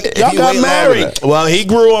 you know, like, y'all got married. Well, he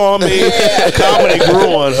grew on me. Comedy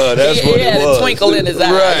grew on her. That's what had it was. a twinkle in his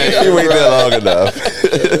eye. Right. You waited there long enough.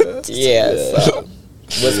 So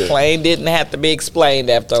was plain, didn't have to be explained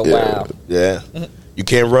after a while. Yeah. You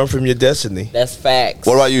can't run from your destiny. That's facts.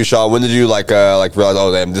 What about you, Shaun? When did you like realize,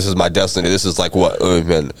 oh damn, this is my destiny? This is like what?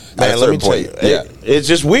 Man, at a certain point, it's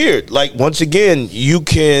just weird. Like, once again, you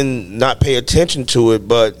can not pay attention to it,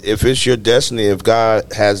 but if it's your destiny, if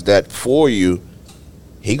God has that for you,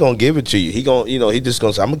 He gonna give it to you. He gonna, you know, He just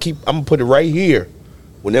gonna say, I'm gonna put it right here.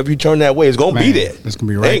 Whenever you turn that way, it's gonna be there. It's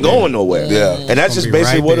gonna be right. It ain't there. going nowhere. Yeah. And that's just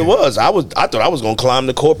basically what it was. I thought I was gonna climb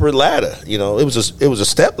the corporate ladder. You know, it was a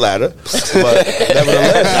step ladder, but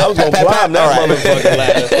nevertheless, I was gonna climb that motherfucking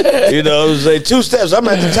ladder. You know, it was like 2 steps. I'm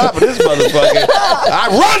at the top of this motherfucker. I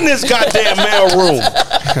run this goddamn mail room.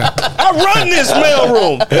 I run this mail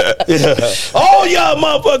room. All y'all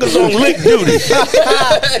motherfuckers on lick duty.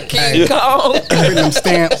 King Kong. Giving them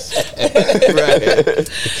stamps. Right.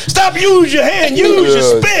 Stop, use your hand, use your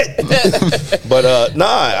spit. But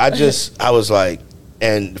I was like,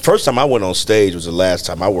 and the first time I went on stage was the last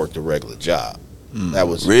time I worked a regular job. That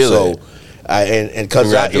was really so. And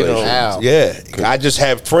because I just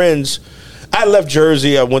had friends. I left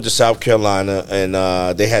Jersey. I went to South Carolina, and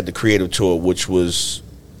they had the creative tour, which was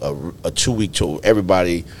a 2-week tour.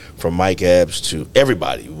 Everybody from Mike Epps to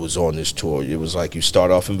everybody was on this tour. It was like you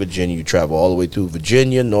start off in Virginia, you travel all the way through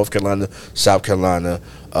Virginia, North Carolina, South Carolina,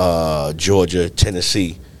 Georgia,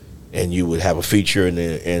 Tennessee, and you would have a feature in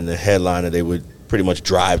the headliner. They would pretty much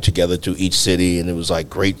drive together to each city, and it was like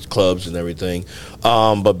great clubs and everything.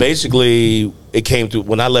 But basically, it came through,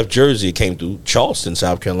 when I left Jersey, it came through Charleston,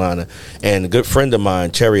 South Carolina, and a good friend of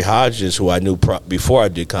mine, Terry Hodges, who I knew before I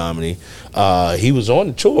did comedy, he was on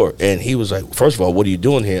the tour, and he was like, first of all, what are you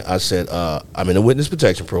doing here? I said, I'm in a witness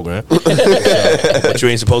protection program, but you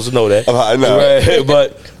ain't supposed to know that. I know. Right?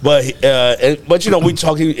 But you know, we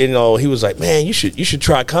talked. You know, he was like, man, you should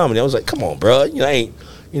try comedy. I was like, come on, bro. You know,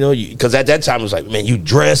 because at that time it was like, man, you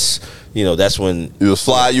dress. That's when you was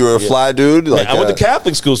fly. You were a fly dude. Like, I went to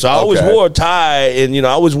Catholic school, so I always wore a tie, and I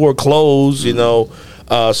always wore clothes.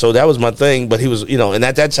 So that was my thing. But he was, and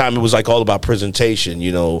at that time it was like all about presentation.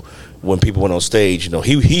 When people went on stage, he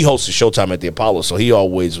hosted Showtime at the Apollo, so he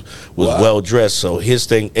always was well dressed. So his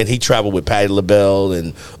thing, and he traveled with Patti LaBelle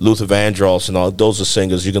and Luther Vandross and all. Those are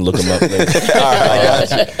singers. You can look them up later. All right, I got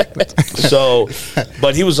you. So,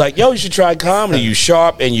 but he was like, "Yo, you should try comedy. You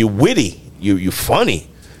sharp and you witty. You funny."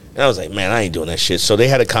 And I was like, "Man, I ain't doing that shit." So they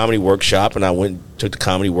had a comedy workshop, and I took the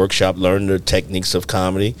comedy workshop, learned the techniques of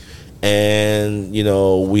comedy. And,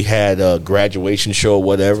 we had a graduation show or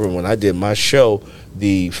whatever. And when I did my show,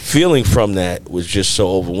 the feeling from that was just so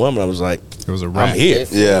overwhelming. I was like, it was a wrap. I'm here.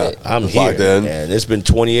 Yeah. I'm here. And it's been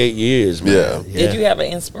 28 years, man. Yeah. Did you have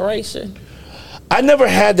an inspiration? I never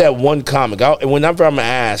had that one comic. And whenever I'm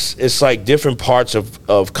asked, it's like different parts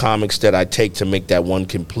of comics that I take to make that one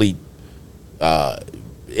complete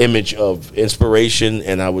image of inspiration.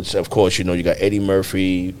 And I would say, of course, you got Eddie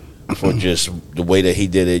Murphy for just the way that he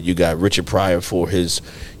did it. You got Richard Pryor for his,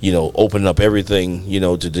 opening up everything,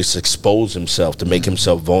 to just expose himself, to make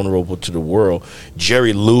himself vulnerable to the world.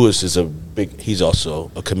 Jerry Lewis is he's also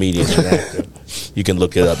a comedian and actor. You can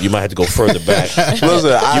look it up. You might have to go further back. Listen,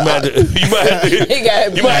 you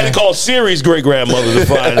might have to call Siri's great grandmother to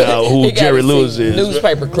find out who Jerry Lewis is.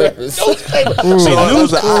 Newspaper clippers. But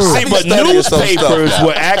newspapers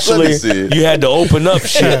were actually, you had to open up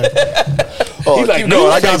shit. He's like, no,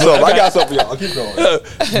 I got something for y'all. Keep going.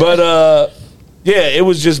 But it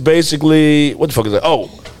was just basically, what the fuck is that? Oh,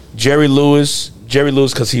 Jerry Lewis,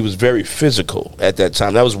 because he was very physical at that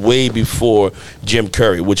time. That was way before Jim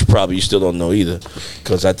Curry, which probably you still don't know either,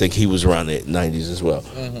 because I think he was around the 90s as well.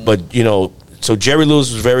 Mm-hmm. But, so Jerry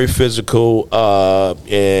Lewis was very physical,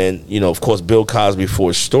 and, of course, Bill Cosby for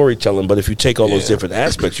his storytelling. But if you take all those different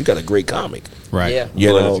aspects, you got a great comic. Right. Yeah.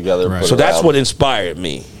 Together, So that's what inspired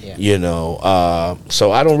me.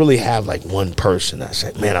 So I don't really have like one person I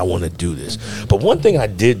said, man, I want to do this. Mm-hmm. But one thing I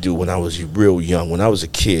did do when I was real young, when I was a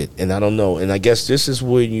kid, and I don't know, and I guess this is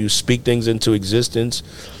when you speak things into existence.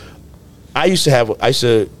 I'm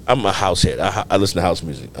a house head. I listen to house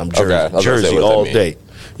music. I'm Jersey all day.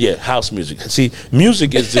 Yeah, house music. See,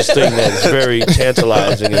 music is this thing that's very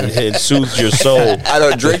tantalizing and soothes your soul. I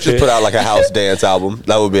know Drake just put out like a house dance album.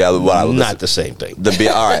 That would be what I would Not the same thing.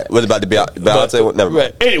 All right. What about the Beyonce? Never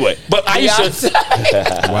mind. Anyway, but I used to.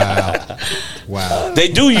 Wow. They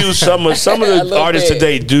do use some of the artists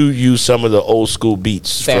today do use some of the old school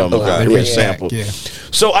beats from sample. Yeah.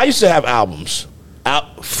 So I used to have albums. I'm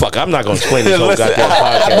not going to explain this whole goddamn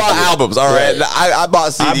podcast. I bought albums, all right? I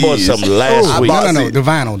bought CDs. I bought some last week. No, the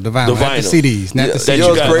vinyl. Not the CDs. Not the CDs. You know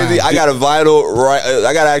what's crazy? I got a vinyl, right?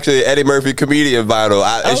 I got actually Eddie Murphy comedian vinyl.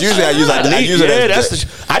 It's usually I use it.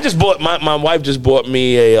 I just bought, my wife just bought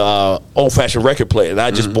me a old-fashioned record player, and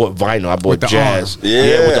I just bought vinyl. I bought jazz.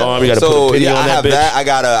 Yeah, with the arm. You got to put a penny on that bitch. I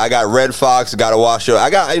have that. I got Red Fox, got to watch it.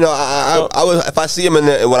 I got, if I see them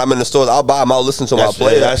when I'm in the stores, I'll buy them. I'll listen to them. I'll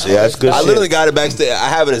play it. That's good. I literally got it backstage. I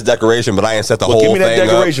have it as decoration, but I ain't set the whole thing up. Give me that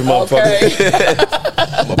decoration, motherfucker.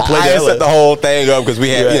 I ain't set the whole thing up because we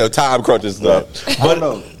had time crunch and stuff. But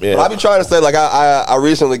I be trying to say, like, I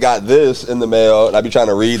recently got this in the mail, and I be trying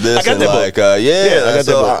to read this. I got that book. I got that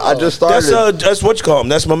book. I just started. That's what you call him.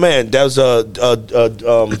 That's my man. That was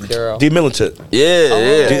D. Militant.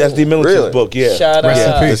 Yeah. That's D. Militant's book. Yeah. Shout out.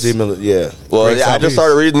 That's D. Militant. Yeah. Well, I just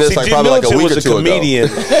started reading this probably like a week or two ago. D.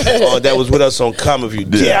 Militant was a comedian that was with us on Comic View.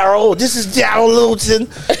 Darryl, this is Darryl Littleton.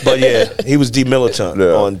 But yeah, he was D. Militant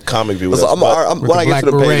on Comic View. So when I get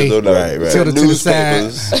to the pages, right.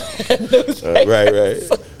 Newspapers. Right.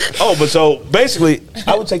 Oh, but so basically,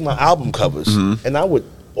 I would take my album covers and I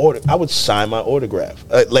would sign my autograph.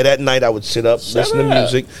 Late at night, I would sit up, listen to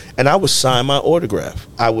music, and I would sign my autograph.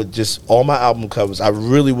 I would all my album covers. I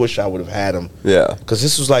really wish I would have had them. Yeah, because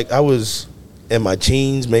this was like I was in my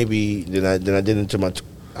teens, maybe. Then I did into my.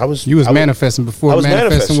 You was manifesting before.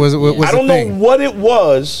 Manifesting was I don't know what it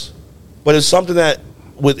was, but it's something that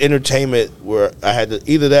with entertainment where I had to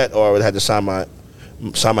either that or I would have to sign my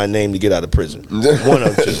name to get out of prison. One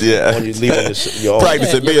of them. When you leave your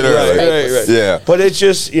practicing being early. Right. Yeah. But it's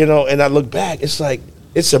just, and I look back, it's like,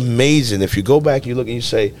 it's amazing. If you go back, you look and you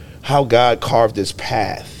say, how God carved this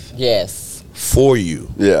path. Yes. For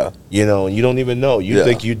you. Yeah. You don't even know. You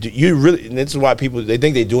think you really, and this is why people, they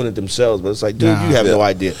think they're doing it themselves, but it's like, dude, you have no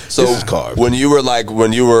idea. So this is carved. When you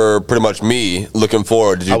were pretty much me looking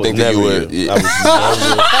forward, did you think that you would?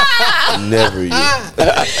 I was never you.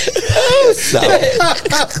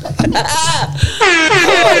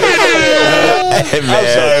 Hey, man. I'm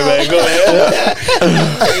sorry, man. Go ahead.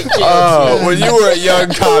 Oh, when you were a young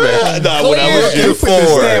comic. Nah, when I was You put the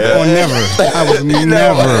stamp on never. I was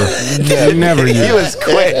never. He was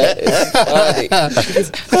quick.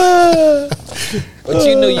 But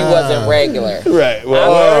you knew you wasn't regular. right.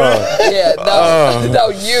 Well, Yeah, no,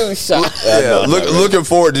 you, Shaun. Yeah, looking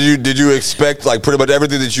forward, did you expect like pretty much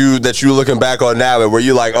everything that you looking back on now? And were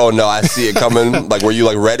you like, oh no, I see it coming? Like, were you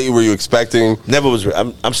like ready? Were you expecting? never was.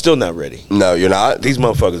 I'm still not ready. No, you're not. These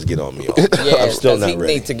motherfuckers get on me. Yeah, I'm still because not he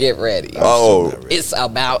ready. need to get ready. Oh, It's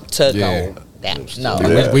about to Yeah. go down. No,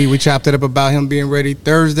 Yeah. We chopped it up about him being ready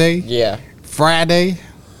Thursday, yeah, Friday.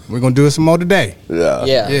 We're gonna do it some more today. yeah,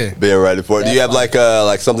 Yeah. Being ready for it. Do you have like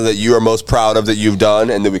something that you are most proud of that you've done,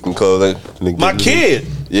 and then we can close it? My kid.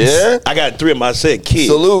 Yeah. I got 3 of them. I said kid.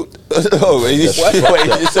 Salute. Oh, wait, so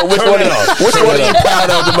which Turn one? it off. Which one are you proud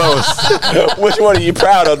of the most? Which one are you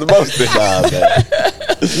proud of the most?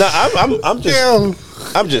 Nah, man.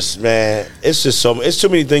 I'm just, man. It's just it's too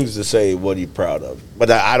many things to say. What are you proud of?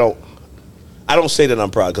 But I don't say that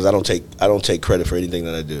I'm proud because I don't take credit for anything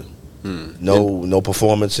that I do. No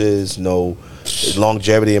performances, no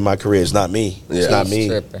longevity in my career. It's not me. It's Yeah. not me.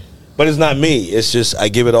 Tripping. But it's not me. It's just I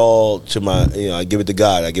give it all to my, I give it to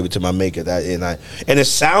God. I give it to my maker. And it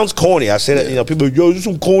sounds corny. I say that, people, yo, this is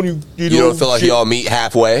some corny. You don't feel like y'all meet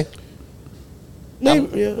halfway? Yeah, I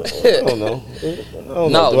don't know.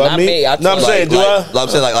 No, not me. I No, I'm told saying, do I? I'm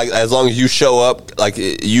saying like as long as you show up, like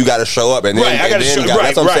you got to show up, and then Right, I gotta show.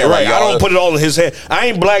 that's what I'm saying. Right. Like, I don't put it all in his hand. I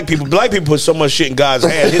ain't black people. Black people put so much shit in God's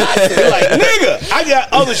hand. They're like, nigga, I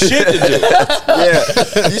got other shit to do.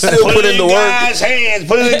 Yeah, you still put in the work. God's hands.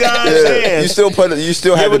 Put it in God's hands. You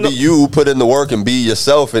still have to be you. Put in the work and be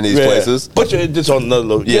yourself in these places. But it's on another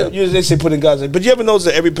level. Yeah. They say put in God's hands. But you ever notice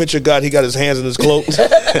that every picture of God, he got his hands in his cloak?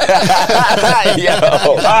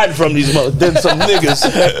 Hide from these mother. Then some niggas.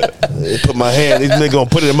 They put my hand. These niggas gonna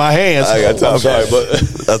put it in my hands. I got time. I'm sorry, but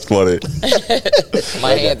That's funny.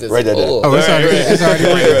 My hands is Right there. full. Oh, it's already ready.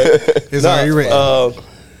 It's already ready.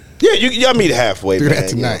 yeah, y'all meet halfway. Do man, that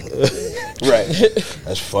tonight. Right.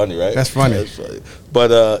 That's funny, right? That's funny.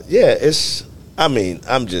 But yeah,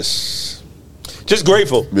 I'm just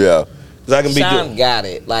grateful. Yeah. 'Cause I can be Shaun doing. got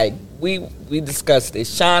it. Like we discussed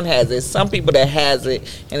this. Shaun has it. Some people that has it,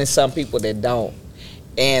 and there's some people that don't.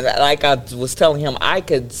 And like I was telling him, I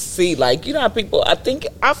could see, like, you know how people,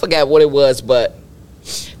 I forgot what it was, but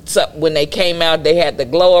when they came out, they had the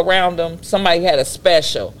glow around them. Somebody had a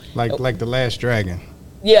special. Like the Last Dragon.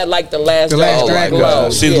 Yeah, like the Last The Last Dragon. Dragon. Glow.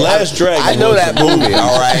 See, Yeah. Last Dragon. I know that movie.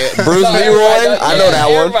 All right, Bruce No, Leroy. everybody knows- I know that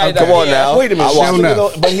one. everybody Come knows, on yeah. now. Wait a minute, I watched Shaun it.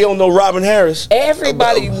 knows. but he don't know Robin Harris.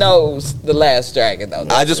 Everybody knows the Last Dragon, though.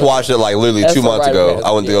 I just watched it like literally That's 2 months the right ago. way.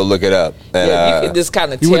 I went to go look it up. And, Yeah, you can just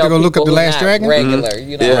kind of You tell went to go look up people The who Last not Dragon? regular,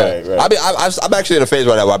 you know. yeah, Right. I'm actually in a phase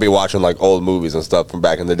right now where I be watching like old movies and stuff from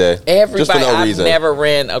back in the day. Everybody, just for no I've reason. never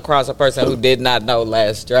ran across a person who did not know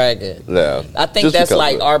Last Dragon. Yeah, I think Just that's because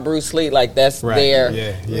like of it. our Bruce Lee, like that's Right.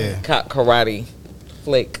 their Yeah. karate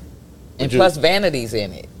flick. And Would you- plus Vanity's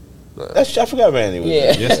in it. I forgot Randy was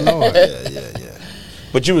Yeah. there. Yes, Lord. Yeah.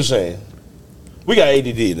 But you were saying, we got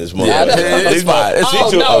ADD in this moment. Yeah, it's fine.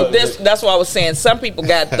 That's what I was saying. Some people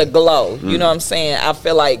got the glow. You know what I'm saying? I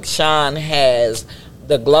feel like Shaun has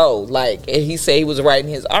the glow. Like he said he was writing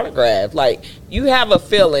his autograph. Like you have a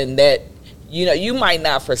feeling that, you know, you might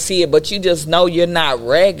not foresee it, but you just know you're not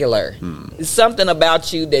regular. It's something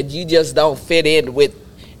about you that you just don't fit in with,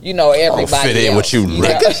 you know, everybody fit in else, with you know?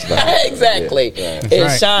 niggas. Exactly. That's And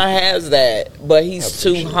right. Shaun has that, but he's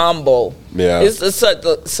too humble. Yeah. It's a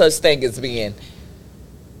such thing as being,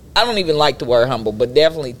 I don't even like the word humble, but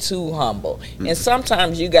definitely too humble. And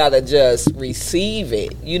sometimes you got to just receive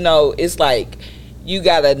it. You know, it's like you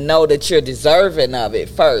got to know that you're deserving of it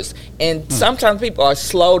first. And sometimes people are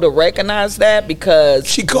slow to recognize that because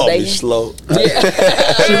She called me slow.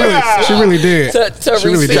 Yeah. She really did. to She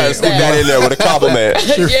really receive did. Stick that in there with a compliment.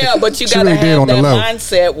 Yeah, but you She gotta really did have on the that low.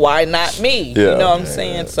 mindset. Why not me? Yeah. You know what I'm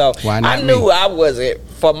saying? So Why not I knew me? I wasn't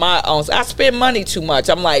for my own. I spend money too much.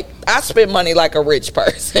 I'm like, I spend money like a rich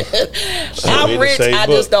person. we I'm in the rich. same I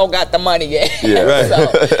book. just don't got the money yet. Yeah.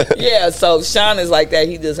 Right. So Shaun is like that.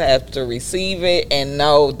 He just has to receive it and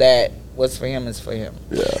know that what's for him is for him.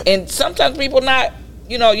 Yeah. And sometimes people not.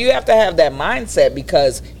 You know, you have to have that mindset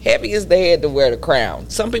because heavy is the head to wear the crown.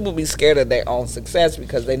 Some people be scared of their own success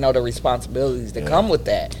because they know the responsibilities that come with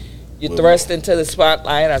that. You're thrust into the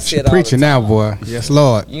spotlight. I see it all the Preaching time. now, boy. Yes,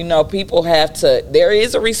 Lord. You know, people have to. There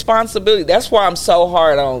is a responsibility. That's why I'm so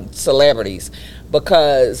hard on celebrities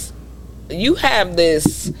because you have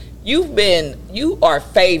this. You are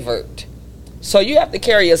favored So you have to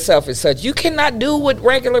carry yourself as such. You cannot do what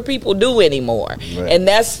regular people do anymore, Right. and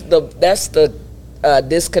that's the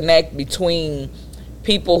disconnect between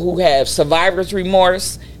people who have survivor's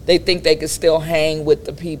remorse. They think they can still hang with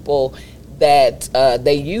the people that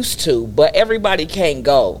they used to, but everybody can't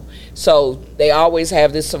go. So they always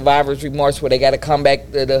have this survivor's remorse where they got to come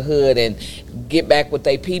back to the hood and get back with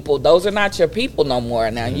their people. Those are not your people no more.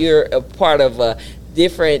 Now you're a part of a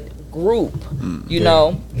different group, you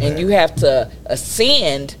know, and you have to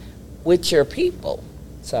ascend with your people.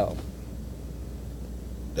 So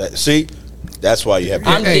See, that's why you have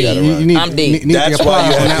people I'm like deep. that you around. need, I'm deep. Need That's the why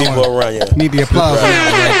you applause on have that people one. around you. Need the applause on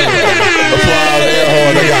that Applause. Yeah,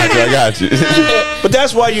 hold on, I got you. But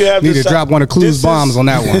that's why you have one. Need this. to drop one of Clue's bombs on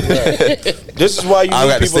that one. This is why you I need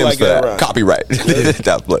got the people Sims like for that that. around. Copyright.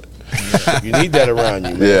 That flip. You need that around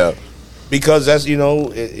you, man. Yeah. Because that's, you know,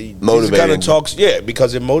 it Motivating. kind of talks,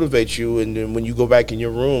 because it motivates you, and then when you go back in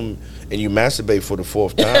your room and you masturbate for the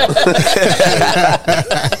 4th time,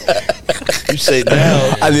 you say,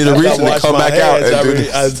 now I need a reason to wash come my back out hands, and do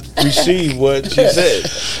this. I receive what she said.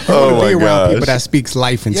 Oh Be my around people gosh. that speaks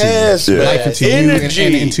life into Yes, you. man. Life into Energy. you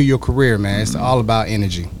and into your career, man. It's all about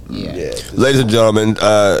energy. Yeah. Ladies and gentlemen,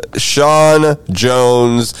 Shaun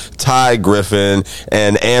Jones, Ty Griffin,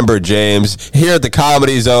 and Ambur James here at the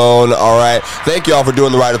Comedy Zone. All right. Thank you all for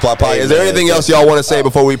doing the Right Apply podcast. Hey, Is there man. anything else y'all want to say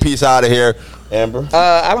before we peace out of here? Amber?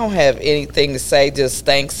 I don't have anything to say. Just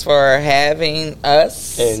thanks for having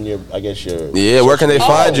us. And I guess your Yeah, where can they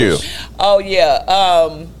find you? Oh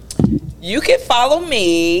yeah. You can follow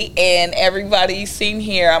me and everybody you've seen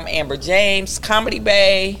here. I'm Ambur James, Comedy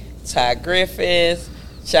Bay, Ty Griffin,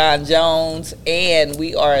 Shaun Jones, and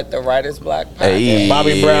we are at the Writer's Block Podcast. Hey,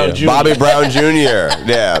 Bobby Brown Jr. Bobby Brown Jr.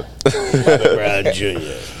 Yeah. Bobby Brown Jr.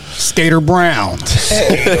 Skater Brown.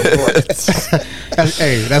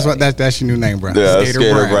 That's your new name, bro. Yeah,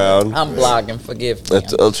 Skater Brown. I'm blogging. Forgive me.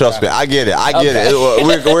 Trust me, I get it. I get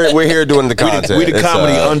it. We're here doing the content. We the It's,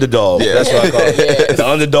 comedy underdogs. yeah. That's what I call it. Yes. The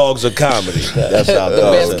underdogs of comedy. That's how The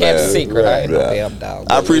best kept man. secret. I ain't no Right. damn dog.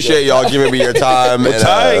 I appreciate y'all giving me your time. Well, and,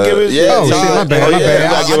 Ty ain't give us- yeah, Oh, Ty. shit, my bad, Oh, my yeah.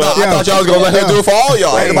 bad. I thought y'all was gonna let him do it for all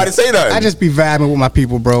y'all. Ain't nobody say nothing. I just be vibing with my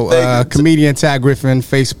people, bro. Thank you. Comedian Ty Griffin,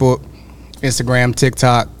 Facebook, Instagram,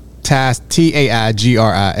 TikTok,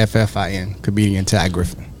 TaiGriffin. Comedian Ty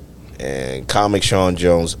Griffin. And comic Shaun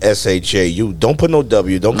Jones, SHAU. Don't put no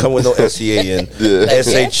W. Don't come with no SEAN. Yeah.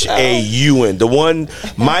 SHAUN. The one,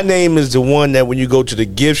 my name is the one that when you go to the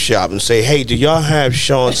gift shop and say, hey, do y'all have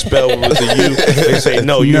Shaun spelled with the U? They say,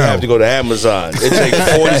 no, you No. have to go to Amazon. It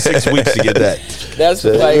takes 46 weeks to get that. That's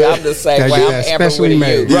like I'm the same way. I'm Amber Specially with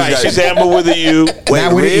made. you. Right, she's Amber with a U.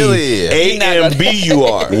 Not with an E. really?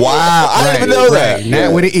 AMBUR. Wow, I didn't even know that. Right.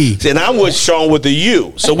 Not with an E. And I'm with Sean with the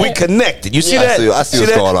U. So we connected. You see I that? see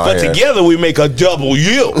what's going on But here. together we make a double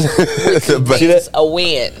U. But- See that? A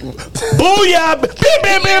win. Booyah! Beep,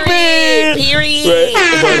 beep, beep, beep. Period. Right.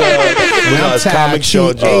 But no, I'm it's Ty, comic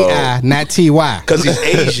Sean Jones. T-A-I, not T-Y. Because he's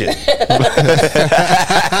Asian.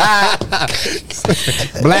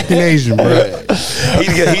 Black and Asian, bro.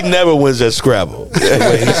 Right. He never wins at Scrabble. The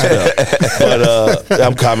way he spelled. But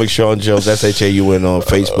I'm comic Sean Jones. SHAUN on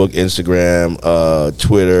Facebook, Instagram,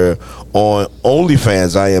 Twitter, on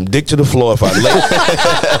OnlyFans. I am dick to the floor if I lay.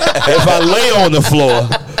 If I lay on the floor,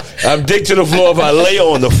 I'm dick to the floor if I lay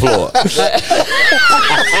on the floor.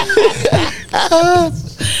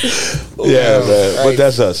 Yeah, man. But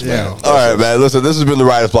that's us, man. Yeah. All right, man. Listen, this has been the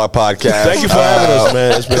Writer's Block podcast. Thank you for having us,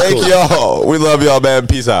 man. It's been Thank cool. y'all. We love y'all, man.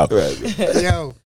 Peace out. Right. Yo.